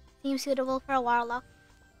 Seems suitable for a warlock.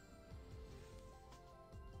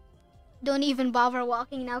 Don't even bother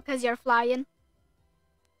walking now because you're flying.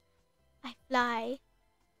 I fly.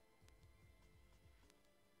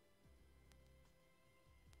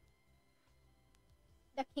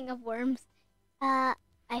 The king of worms. I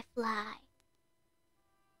fly.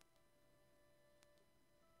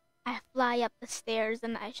 I fly up the stairs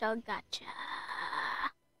and I shall gotcha.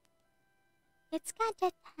 It's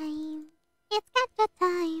gacha time. It's gacha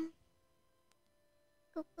time.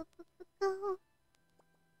 Go, go, go, go, go.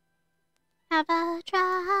 Have a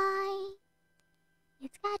try.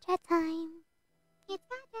 It's gacha time. It's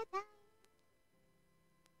gacha time.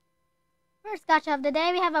 First gacha of the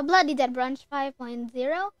day, we have a Bloody Dead Brunch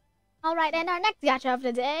 5.0. Alright, and our next gacha of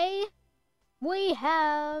the day, we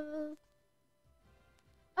have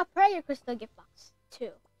a Prayer Crystal Gift Box 2.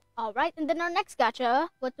 Alright, and then our next gacha,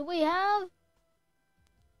 what do we have?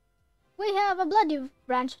 We have a Bloody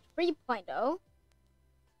Branch 3.0.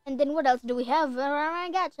 And then what else do we have in our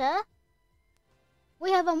gacha?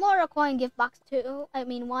 We have a Mora Coin Gift Box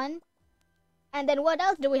 1. And then what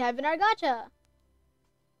else do we have in our gacha?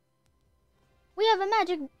 We have a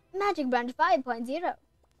Magic Branch 5.0.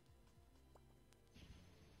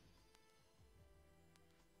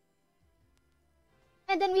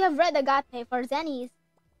 And then we have Red Agate for Zennies.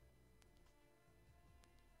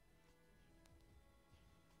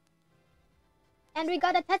 And we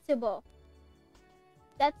got a Tetsubo.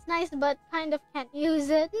 That's nice, but kind of can't use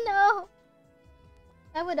it. No!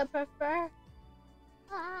 I would have preferred.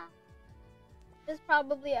 It's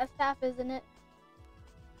probably a staff, isn't it?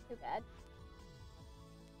 Too bad.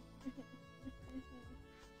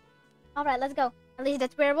 Alright, let's go. At least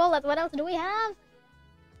that's wearable. What else do we have?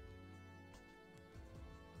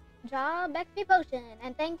 Job XP Potion.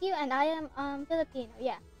 And thank you, and I am Filipino.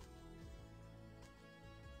 Yeah.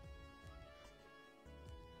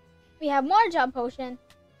 We have more Job Potion.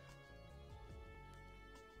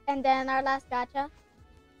 And then our last gacha.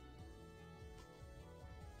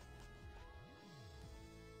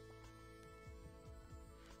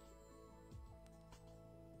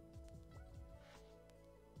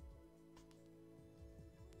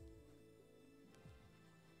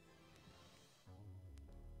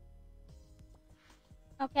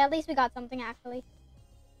 Okay, at least we got something, actually.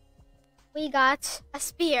 We got a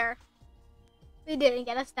spear. We didn't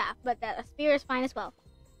get a staff, but a spear is fine as well.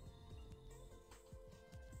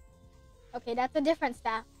 Okay, that's a different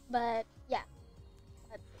staff, but yeah.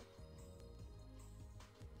 Let's see.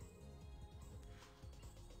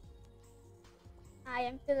 I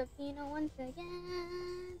am Filipino once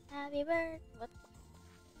again. Happy birthday. What?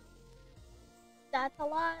 That's a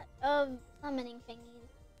lot of summoning thingies.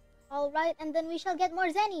 Alright, and then we shall get more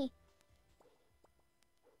Zenny.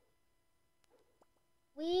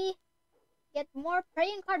 We get more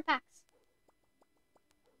praying card packs.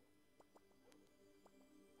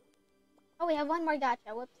 Oh, we have one more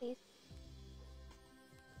gacha. Whoopsies.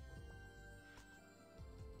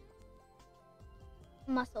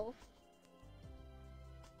 Muscle.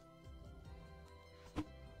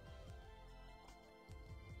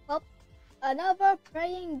 Well, another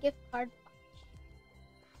praying gift card.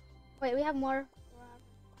 Wait, we have more.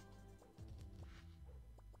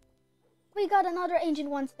 We got another Ancient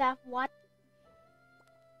One staff. What?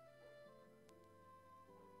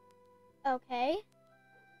 Okay.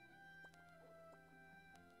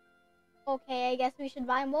 Okay, I guess we should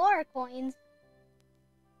buy more coins.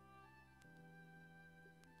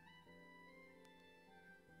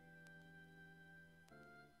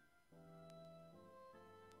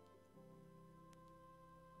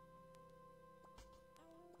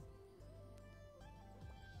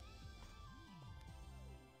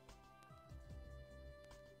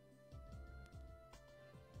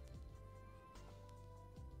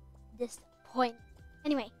 Disappoint.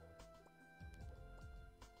 Anyway.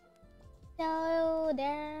 So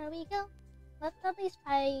there we go. Let's at least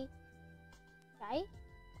try.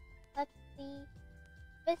 Let's see.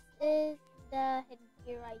 This is the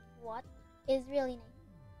headgear I what is really nice.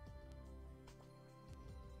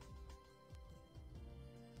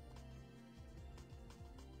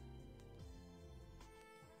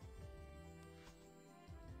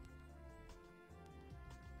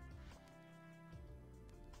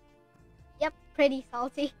 Yep, pretty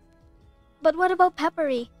salty. But what about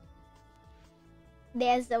peppery?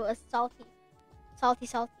 There's a salty.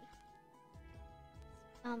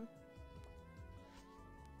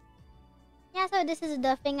 Also, this is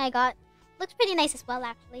the thing I got. Looks pretty nice as well,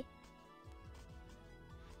 actually.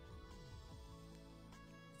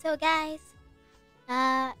 So, guys,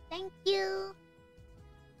 thank you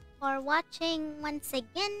for watching once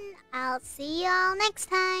again. I'll see y'all next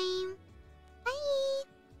time. Bye!